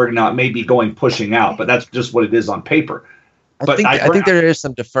 Strasburg. Now, it may be pushing out, but that's just what it is on paper. I think there is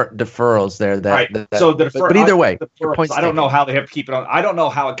some deferrals there. But either way, I don't know how they have to keep it on. I don't know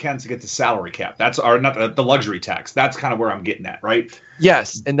how it can to get the salary cap. That's not the luxury tax. That's kind of where I'm getting at, right?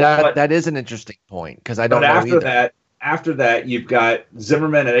 Yes, and that is an interesting point because I don't know either. After that, you've got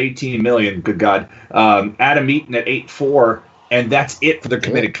Zimmerman at $18 million. Good God, Adam Eaton at $8.4, and that's it for their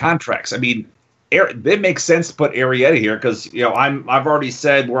committed contracts. I mean, it makes sense to put Arrieta here because I've already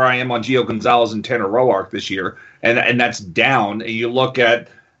said where I am on Gio Gonzalez and Tanner Roark this year, and that's down. You look at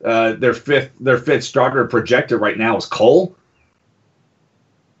their fifth starter projected right now is Cole.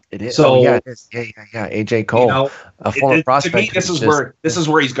 It is. So yeah, AJ Cole, a former prospect. To me, this is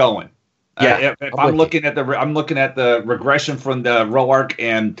where he's going. Yeah, if I'm looking at the regression from the Roark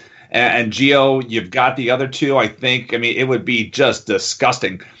and Gio, you've got the other two. I mean, it would be just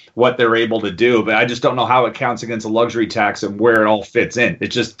disgusting what they're able to do, but I just don't know how it counts against a luxury tax and where it all fits in.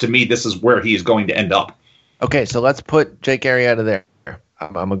 It's just, to me, this is where he is going to end up. Okay, so let's put Jake Arrieta there.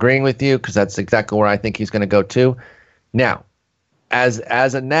 I'm agreeing with you because that's exactly where I think he's going to go to. Now, as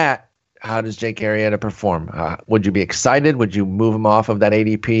a Nat, how does Jake Arrieta perform? Would you be excited? Would you move him off of that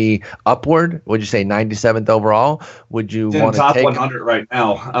ADP upward? Would you say 97th overall? Would you want to top take 100 right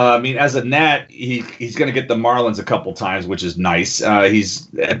now? I mean, as a Nat, he's going to get the Marlins a couple times, which is nice.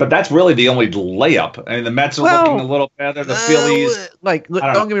 But that's really the only layup. I mean, the Mets are looking a little better. The Phillies,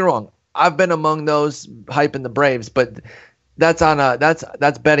 don't get me wrong. I've been among those hyping the Braves, but that's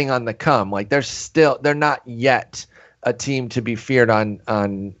betting on the come. Like they're not yet a team to be feared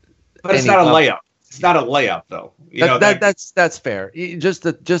on. But it's not a layup. It's not a layup, though. That's fair. Just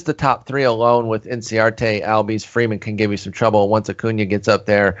the top three alone with Inciarte, Albies, Freeman can give you some trouble once Acuna gets up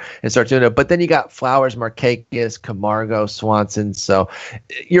there and starts doing it. But then you got Flowers, Markakis, Camargo, Swanson. So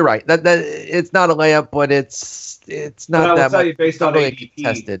you're right. That it's not a layup, but it's not that much. Based on ADP,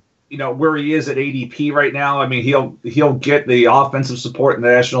 tested. Where he is at ADP right now. I mean, he'll get the offensive support in the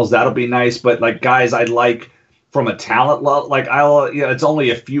Nationals. That'll be nice. But like guys, I'd like. From a talent level, it's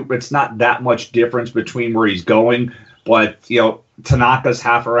only a few. It's not that much difference between where he's going. But Tanaka's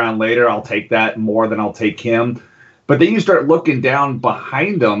half a round later. I'll take that more than I'll take him. But then you start looking down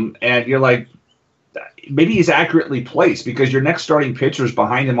behind him, and you're like, maybe he's accurately placed because your next starting pitcher is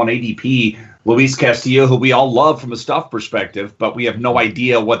behind him on ADP, Luis Castillo, who we all love from a stuff perspective, but we have no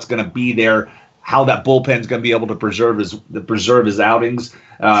idea what's going to be there. How that bullpen's going to be able to preserve his outings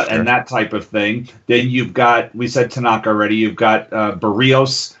and that type of thing. Then you've got, we said Tanaka already. You've got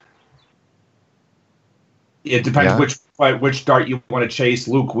Barrios. It depends which start you want to chase.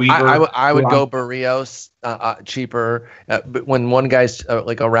 Luke Weaver. I would go Barrios cheaper. But when one guy's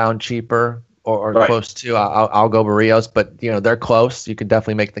like around cheaper or close to, I'll go Barrios. But they're close. You could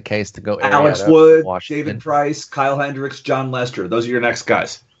definitely make the case to go Alex Wood, David Price, Kyle Hendricks, John Lester. Those are your next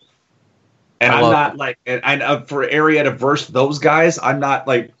guys. And I'm not like, for Arrieta versus those guys, I'm not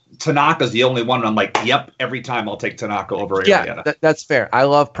like, Tanaka's the only one. I'm like, yep, every time I'll take Tanaka over Arrieta. Yeah, that's fair. I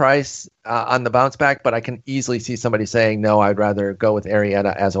love Price on the bounce back, but I can easily see somebody saying, no, I'd rather go with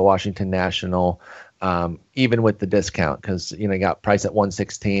Arrieta as a Washington National, even with the discount, because, you got Price at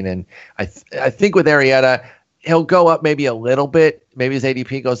 116. And I think with Arrieta, he'll go up maybe a little bit. Maybe his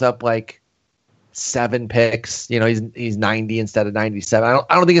ADP goes up like 7 picks. He's 90 instead of 97.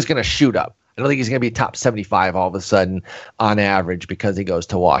 I don't think it's going to shoot up. I don't think he's going to be top 75 all of a sudden on average because he goes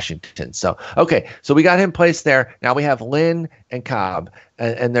to Washington. So, okay, so we got him placed there. Now we have Lynn and Cobb,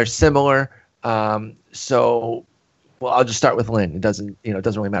 and they're similar. I'll just start with Lynn. It doesn't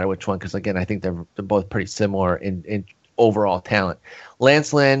really matter which one because, again, I think they're both pretty similar in overall talent.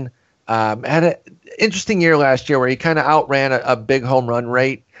 Lance Lynn had an interesting year last year where he kind of outran a big home run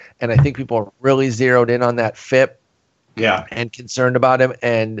rate, and I think people really zeroed in on that FIP. Yeah, and concerned about him,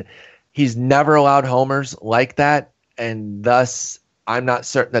 and he's never allowed homers like that, and thus I'm not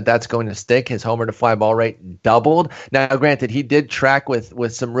certain that that's going to stick. His homer to fly ball rate doubled. Now, granted, he did track with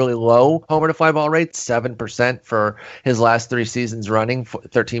some really low homer to fly ball rates, 7% for his last 3 seasons running,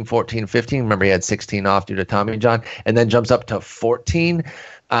 13, 14, 15. Remember, he had 16 off due to Tommy John, and then jumps up to 14.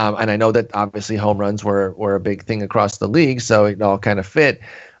 And I know that obviously home runs were a big thing across the league, so it all kind of fit.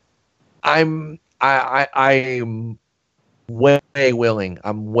 I'm way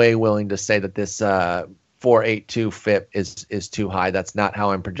willing to say that this 4.82 FIP is too high. That's not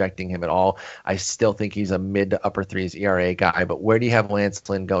how I'm projecting him at all. I still think he's a mid to upper threes ERA guy. But where do you have Lance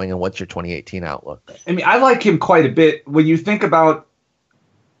Lynn going, and what's your 2018 outlook? I mean, I like him quite a bit. When you think about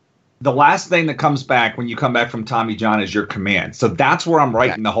the last thing that comes back when you come back from Tommy John is your command. So that's where I'm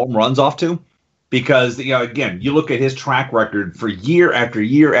writing the home runs off to. Because, again, you look at his track record for year after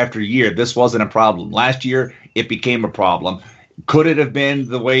year after year, this wasn't a problem. Last year, it became a problem. Could it have been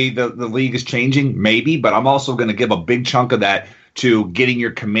the way the league is changing? Maybe, but I'm also going to give a big chunk of that to getting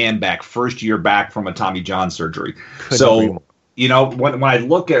your command back, first year back from a Tommy John surgery. When I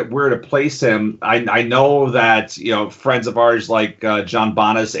look at where to place him, I know that, friends of ours like John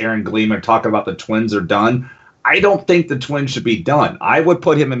Bonas, Aaron Gleeman are talking about the Twins are done. I don't think the Twins should be done. I would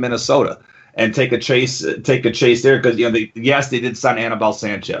put him in Minnesota and take a chase there because, yes, they did sign Anibal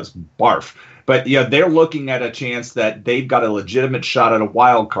Sanchez. Barf. But they're looking at a chance that they've got a legitimate shot at a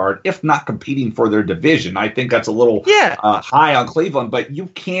wild card, if not competing for their division. I think that's a little high on Cleveland, but you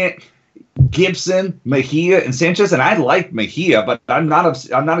can't. Gibson, Mejia, and Sanchez, and I like Mejia, but I'm not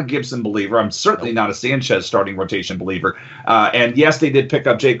a Gibson believer. I'm certainly not a Sanchez starting rotation believer. And yes, they did pick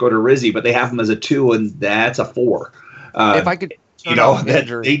up Jake Odorizzi, but they have him as a 2, and that's a 4. If I could.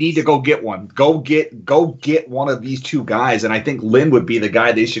 They need to go get one. Go get one of these 2 guys, and I think Lynn would be the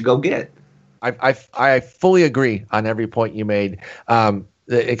guy they should go get. I fully agree on every point you made,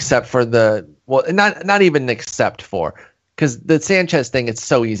 except for not even except for, because the Sanchez thing, it's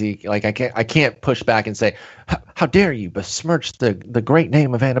so easy. Like I can't push back and say, how dare you besmirch the great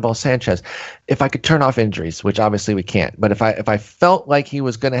name of Anibal Sanchez. If I could turn off injuries, which obviously we can't, but if I felt like he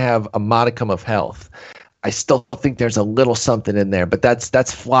was going to have a modicum of health, I still think there's a little something in there, but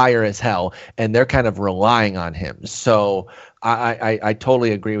that's flyer as hell, and they're kind of relying on him. So I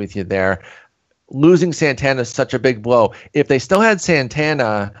totally agree with you there. Losing Santana is such a big blow. If they still had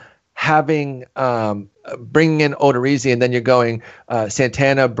Santana, having bringing in Odorizzi, and then you're going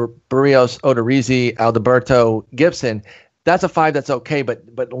Santana, Barrios, Odorizzi, Alberto, Gibson, that's a 5 that's okay.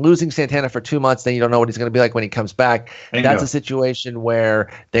 But losing Santana for 2 months, then you don't know what he's going to be like when he comes back. That's a situation where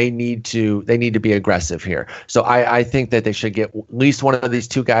they need to be aggressive here. So I think that they should get at least one of these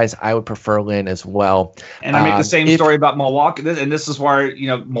 2 guys. I would prefer Lynn as well. And I make the same story about Milwaukee, and this is where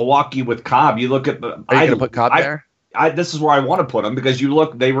Milwaukee with Cobb. You look at the. Are you going to put Cobb there? This is where I want to put him because you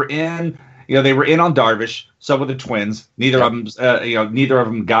look. They were in on Darvish. So were the Twins. Neither of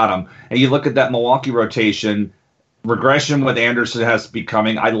them got him. And you look at that Milwaukee rotation. Regression with Anderson has to be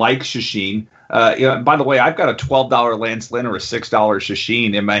coming. I like Shashin. By the way, I've got a $12 Lance Lynn or a $6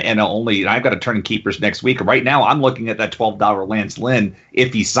 Shashin in my NL only, and I've got a turning keepers next week. Right now, I'm looking at that $12 Lance Lynn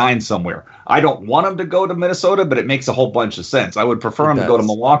if he signs somewhere. I don't want him to go to Minnesota, but it makes a whole bunch of sense. I would prefer him to go to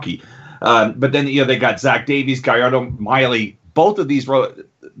Milwaukee. But then they got Zach Davies, Gallardo, Miley. Both of these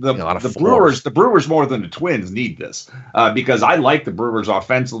the Brewers more than the Twins need this because I like the Brewers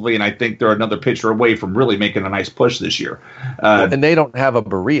offensively, and I think they're another pitcher away from really making a nice push this year. And they don't have a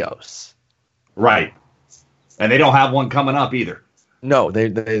Barrios, right? And they don't have one coming up either. No, they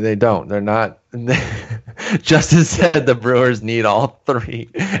don't. They're not. Justin said the Brewers need all 3: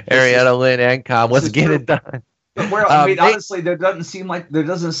 Arrieta, Lynn, and Cobb. Let's get it done. Honestly, there doesn't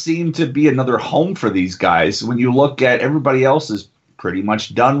seem to be another home for these guys. When you look at everybody else is pretty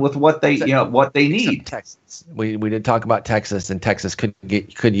much done with what they need. Texas. We did talk about Texas, and Texas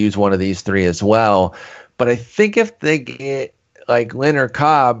could use one of these 3 as well. But I think if they get like Lynn or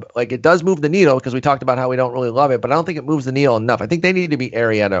Cobb, like it does move the needle because we talked about how we don't really love it, but I don't think it moves the needle enough. I think they need to be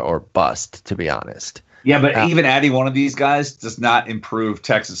Arrieta or bust, to be honest. Yeah, but even adding one of these guys does not improve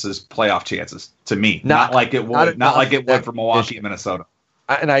Texas's playoff chances to me. Not like it would for Milwaukee and Minnesota.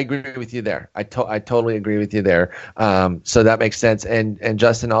 And I agree with you there. I totally agree with you there. So that makes sense. And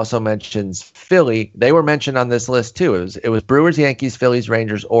Justin also mentions Philly. They were mentioned on this list too. It was Brewers, Yankees, Phillies,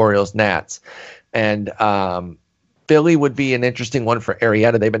 Rangers, Orioles, Nats, and Philly would be an interesting one for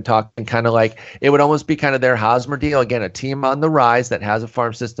Arrieta. They've been talking kind of like it would almost be kind of their Hosmer deal. Again, a team on the rise that has a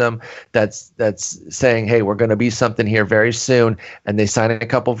farm system that's saying, hey, we're going to be something here very soon. And they sign a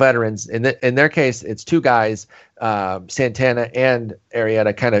couple veterans. In their case, it's 2 guys, Santana and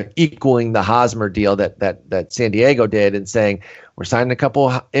Arrieta, kind of equaling the Hosmer deal that San Diego did and saying, we're signing a couple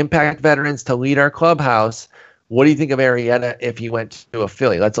impact veterans to lead our clubhouse. What do you think of Arrieta if he went to a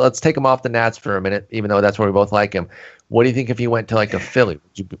Philly? Let's take him off the Nats for a minute, even though that's where we both like him. What do you think if he went to like a Philly?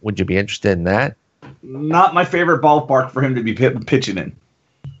 Would you be interested in that? Not my favorite ballpark for him to be pitching in.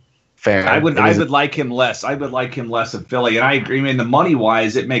 Fair. I would like him less. I would like him less in Philly, and I agree. I mean, the money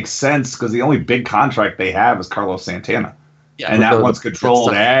wise, it makes sense because the only big contract they have is Carlos Santana, and that one's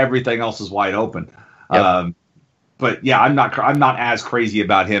controlled. Everything else is wide open. Yep. But yeah, I'm not as crazy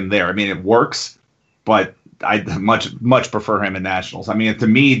about him there. I mean, it works. but I much prefer him in Nationals. I mean, to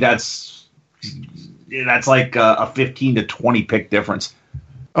me, that's like a 15 to 20 pick difference.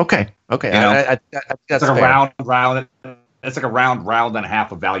 Okay. That's That's like fair. a round. It's like a round and a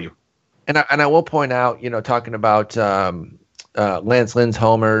half of value. And I will point out, talking about Lance Lynn's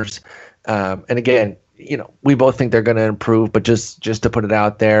homers, and again, we both think they're going to improve, but just to put it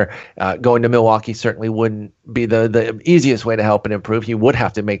out there, going to Milwaukee certainly wouldn't be the easiest way to help it improve. He would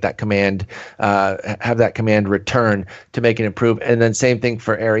have to make that command, have that command return to make it improve. And then same thing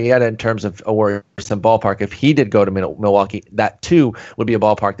for Arrieta in terms of a worrisome ballpark. If he did go to Milwaukee, that too would be a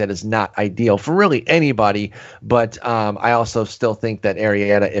ballpark that is not ideal for really anybody. But I also still think that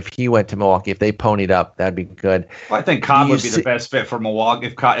Arrieta, if he went to Milwaukee, if they ponied up, that'd be good. Well, I think Cobb would be the best fit for Milwaukee.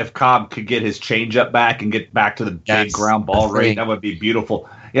 If Cobb could get his changeup back and get back to the big ground ball rate, that would be beautiful.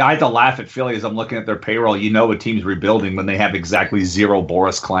 Yeah, I had to laugh at Philly as I'm looking at their payroll. A team's rebuilding when they have exactly 0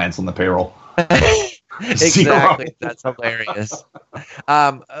 Boris clients on the payroll. Exactly. That's hilarious.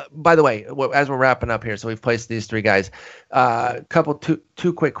 By the way, as we're wrapping up here, so we've placed these 3 guys.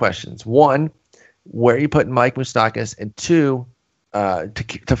 Two quick questions. One, where are you putting Mike Moustakas? And 2,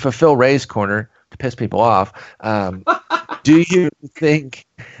 to fulfill Ray's corner, to piss people off, do you think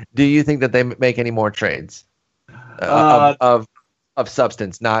that they make any more trades of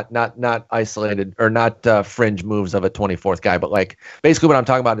substance, not isolated or not fringe moves of a 24th guy, but like basically what I'm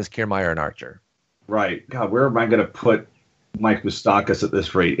talking about is Kiermaier and Archer. Right. God, where am I going to put Mike Moustakas at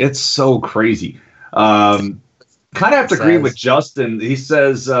this rate? It's so crazy. Kind of have to agree with Justin. He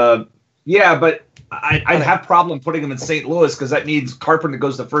says, yeah, but I'd have problem putting him in St. Louis because that means Carpenter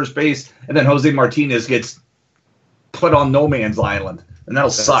goes to first base and then Jose Martinez gets put on no man's island, and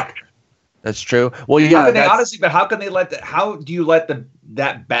that'll suck. That's true. Well, yeah. How can they let that? How do you let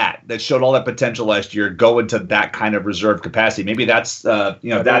that bat that showed all that potential last year go into that kind of reserve capacity? Maybe that's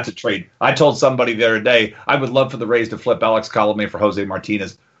that's a trade. I told somebody the other day I would love for the Rays to flip Alex Colomé for Jose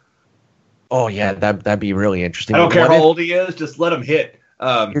Martinez. Oh yeah, that'd be really interesting. I don't care how old he is, just let him hit.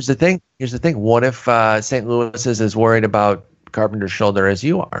 Here's the thing. What if St. Louis is as worried about Carpenter's shoulder as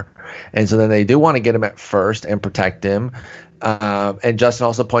you are, and so then they do want to get him at first and protect him? And Justin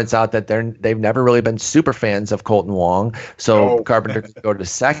also points out that they've never really been super fans of Colton Wong, so Carpenter could go to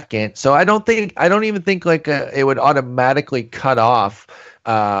second. So I don't even think like it would automatically cut off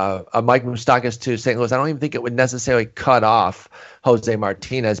a Mike Moustakas to St. Louis. I don't even think it would necessarily cut off Jose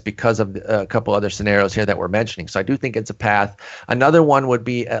Martinez because of a couple other scenarios here that we're mentioning. So I do think it's a path. Another one would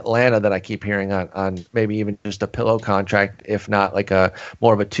be Atlanta that I keep hearing on maybe even just a pillow contract, if not like a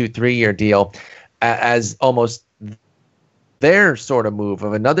more of a 2-3 year deal, as almost their sort of move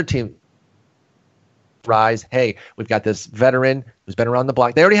of another team rise. Hey, we've got this veteran who's been around the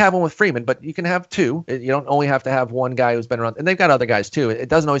block. They already have one with Freeman, but you can have 2. You don't only have to have one guy who's been around, and they've got other guys too. It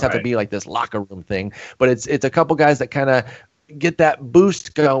doesn't always have to be like this locker room thing, but it's a couple guys that kind of get that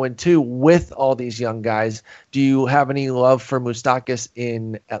boost going too with all these young guys. Do you have any love for Moustakas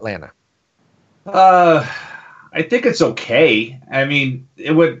in Atlanta? I think it's okay. I mean,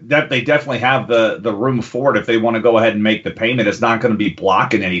 they definitely have the room for it if they want to go ahead and make the payment. It's not going to be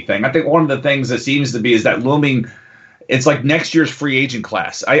blocking anything. I think one of the things that seems to be is that looming. It's like next year's free agent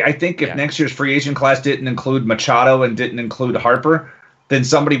class. I think if next year's free agent class didn't include Machado and didn't include Harper, then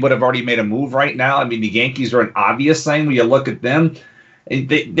somebody would have already made a move right now. I mean, the Yankees are an obvious thing when you look at them.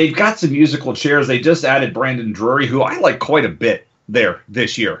 They've got some musical chairs. They just added Brandon Drury, who I like quite a bit there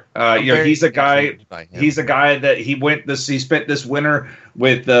this year. He's a guy. He's a guy that he spent this winter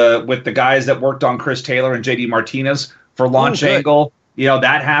with the guys that worked on Chris Taylor and JD Martinez for launch angle.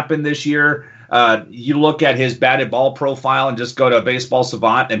 That happened this year. You look at his batted ball profile and just go to Baseball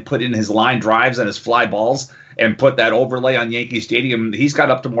Savant and put in his line drives and his fly balls and put that overlay on Yankee Stadium. He's got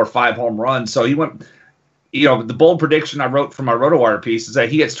up to more 5 home runs. So he went. The bold prediction I wrote for my RotoWire piece is that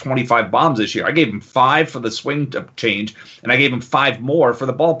he hits 25 bombs this year. I gave him 5 for the swing change, and I gave him 5 more for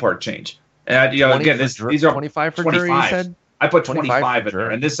the ballpark change. And again, these are 25 for Drury, you said? I put 25 in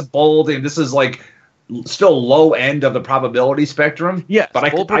there, and this is bold, and this is like still low end of the probability spectrum. Yeah,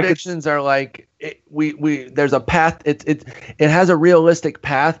 but bold predictions are like there's a path. It has a realistic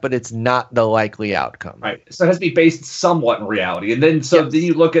path, but it's not the likely outcome. Right. So it has to be based somewhat in reality. And then then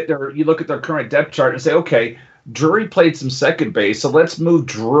you look at their current depth chart and say, okay, Drury played some second base, so let's move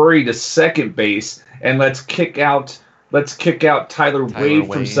Drury to second base and let's kick out Tyler Wade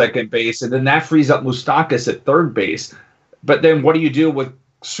from second base, and then that frees up Moustakas at third base. But then what do you do with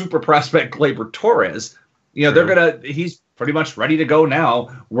super prospect Gleyber Torres? He's pretty much ready to go now.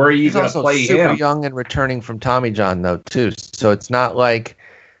 Where are you going to play him? He's also super young and returning from Tommy John though too. So it's not like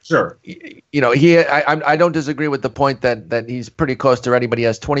Sure. I don't disagree with the point that he's pretty close to ready, but he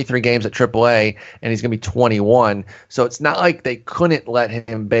has 23 games at AAA and he's going to be 21. So it's not like they couldn't let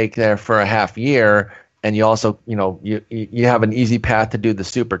him bake there for a half year. And you also, you have an easy path to do the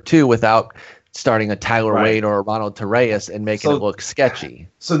Super 2 without starting a Tyler Wade or a Ronald Torreyes and making it look sketchy.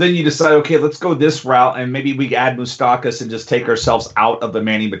 So then you decide, okay, let's go this route, and maybe we add Moustakas and just take ourselves out of the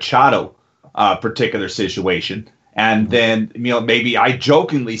Manny Machado particular situation. And then, maybe I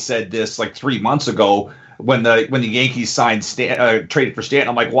jokingly said this like 3 months ago when the Yankees signed traded for Stanton.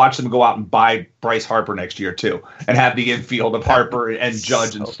 I'm like, watch them go out and buy Bryce Harper next year too, and have the infield of Harper and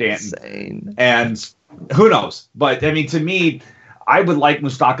Judge and Stanton. Insane. And who knows? But I mean, to me, I would like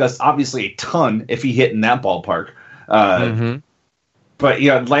Moustakas obviously a ton if he hit in that ballpark. But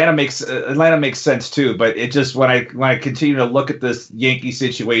Atlanta makes sense too. But it just when I continue to look at this Yankee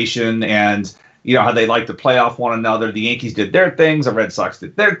situation and how they like to play off one another. The Yankees did their things. The Red Sox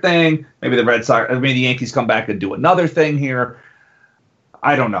did their thing. Maybe the Yankees come back and do another thing here.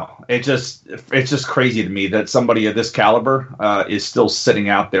 I don't know. It's just crazy to me that somebody of this caliber is still sitting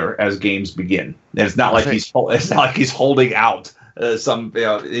out there as games begin. And it's not like he's holding out.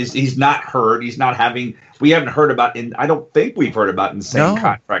 He's not hurt. He's not having. We haven't heard about. I don't think we've heard about insane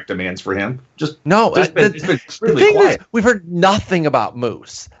contract demands for him. It's been really quiet. We've heard nothing about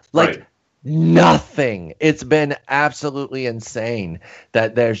Moose. Nothing. It's been absolutely insane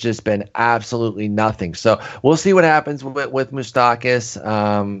that there's just been absolutely nothing. So we'll see what happens with Moustakas.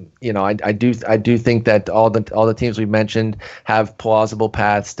 I do think that all the teams we mentioned have plausible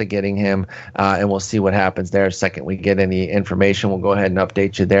paths to getting him, and we'll see what happens there. Second we get any information, we'll go ahead and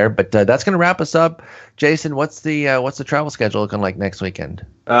update you there. But that's going to wrap us up. Jason, what's the travel schedule looking like next weekend?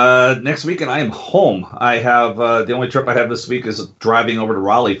 Next weekend I am home. I have the only trip I have this week is driving over to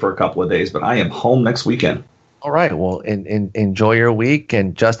Raleigh for a couple of days, but I am home next weekend. All right. Well, enjoy your week.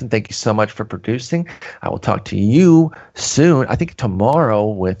 And Justin, thank you so much for producing. I will talk to you soon. I think tomorrow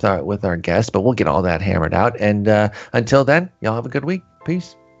with our guest, but we'll get all that hammered out. And until then, y'all have a good week.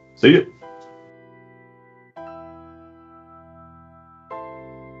 Peace. See you.